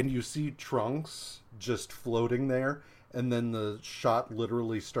 and you see Trunks just floating there, and then the shot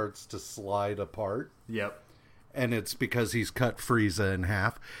literally starts to slide apart. Yep. And it's because he's cut Frieza in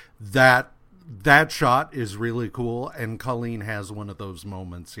half. That shot is really cool, and Colleen has one of those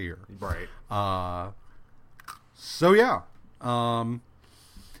moments here. Right. So, yeah.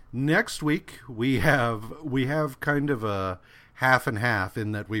 Next week, we have kind of a half and half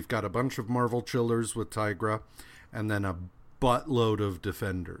in that we've got a bunch of Marvel chillers with Tigra and then a buttload of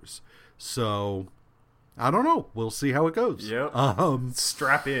Defenders. So, I don't know. We'll see how it goes. Yep.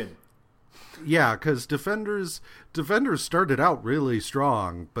 Strap in. Yeah, because Defenders started out really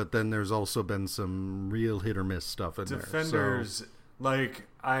strong, but then there's also been some real hit or miss stuff in Defenders, there. So, like,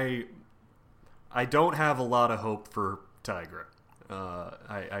 I don't have a lot of hope for Tigra.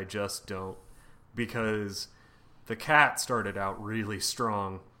 I just don't, because the cat started out really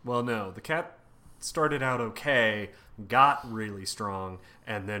strong. Well, no, the cat started out okay, got really strong,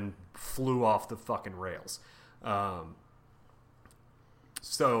 and then flew off the fucking rails.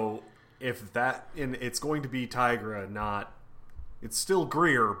 So if that, and it's going to be Tigra, not, it's still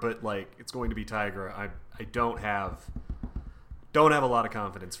Greer, but like it's going to be Tigra. I don't have a lot of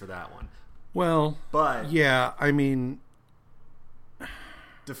confidence for that one. Well, but yeah, I mean,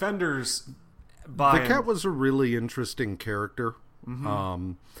 Defenders. The cat was a really interesting character.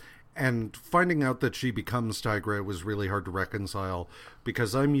 Mm-hmm. And finding out that she becomes Tigra was really hard to reconcile,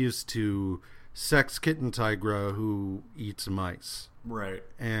 because I'm used to Sex Kitten Tigra who eats mice. Right.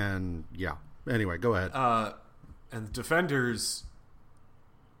 And yeah. Anyway, go ahead. And Defenders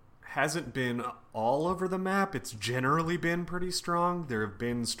hasn't been all over the map. It's generally been pretty strong. There have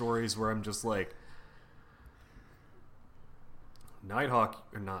been stories where I'm just like, Nighthawk,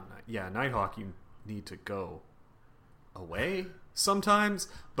 need to go away sometimes,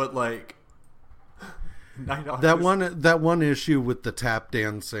 but like that one issue with the tap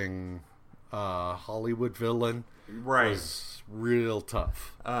dancing Hollywood villain, right, was real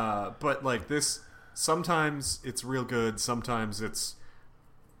tough. But like this, sometimes it's real good, sometimes it's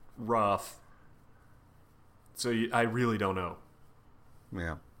rough. So I really don't know.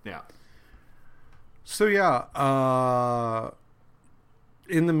 Yeah. So yeah,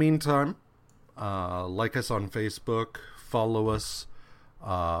 in the meantime, like us on Facebook, follow us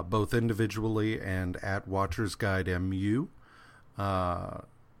both individually and at WatchersGuideMU.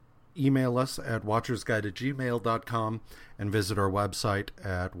 Email us at watchersguide@gmail.com and visit our website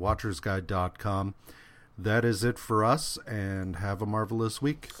at watchersguide.com. That is it for us, and have a marvelous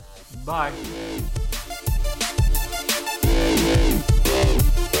week. Bye.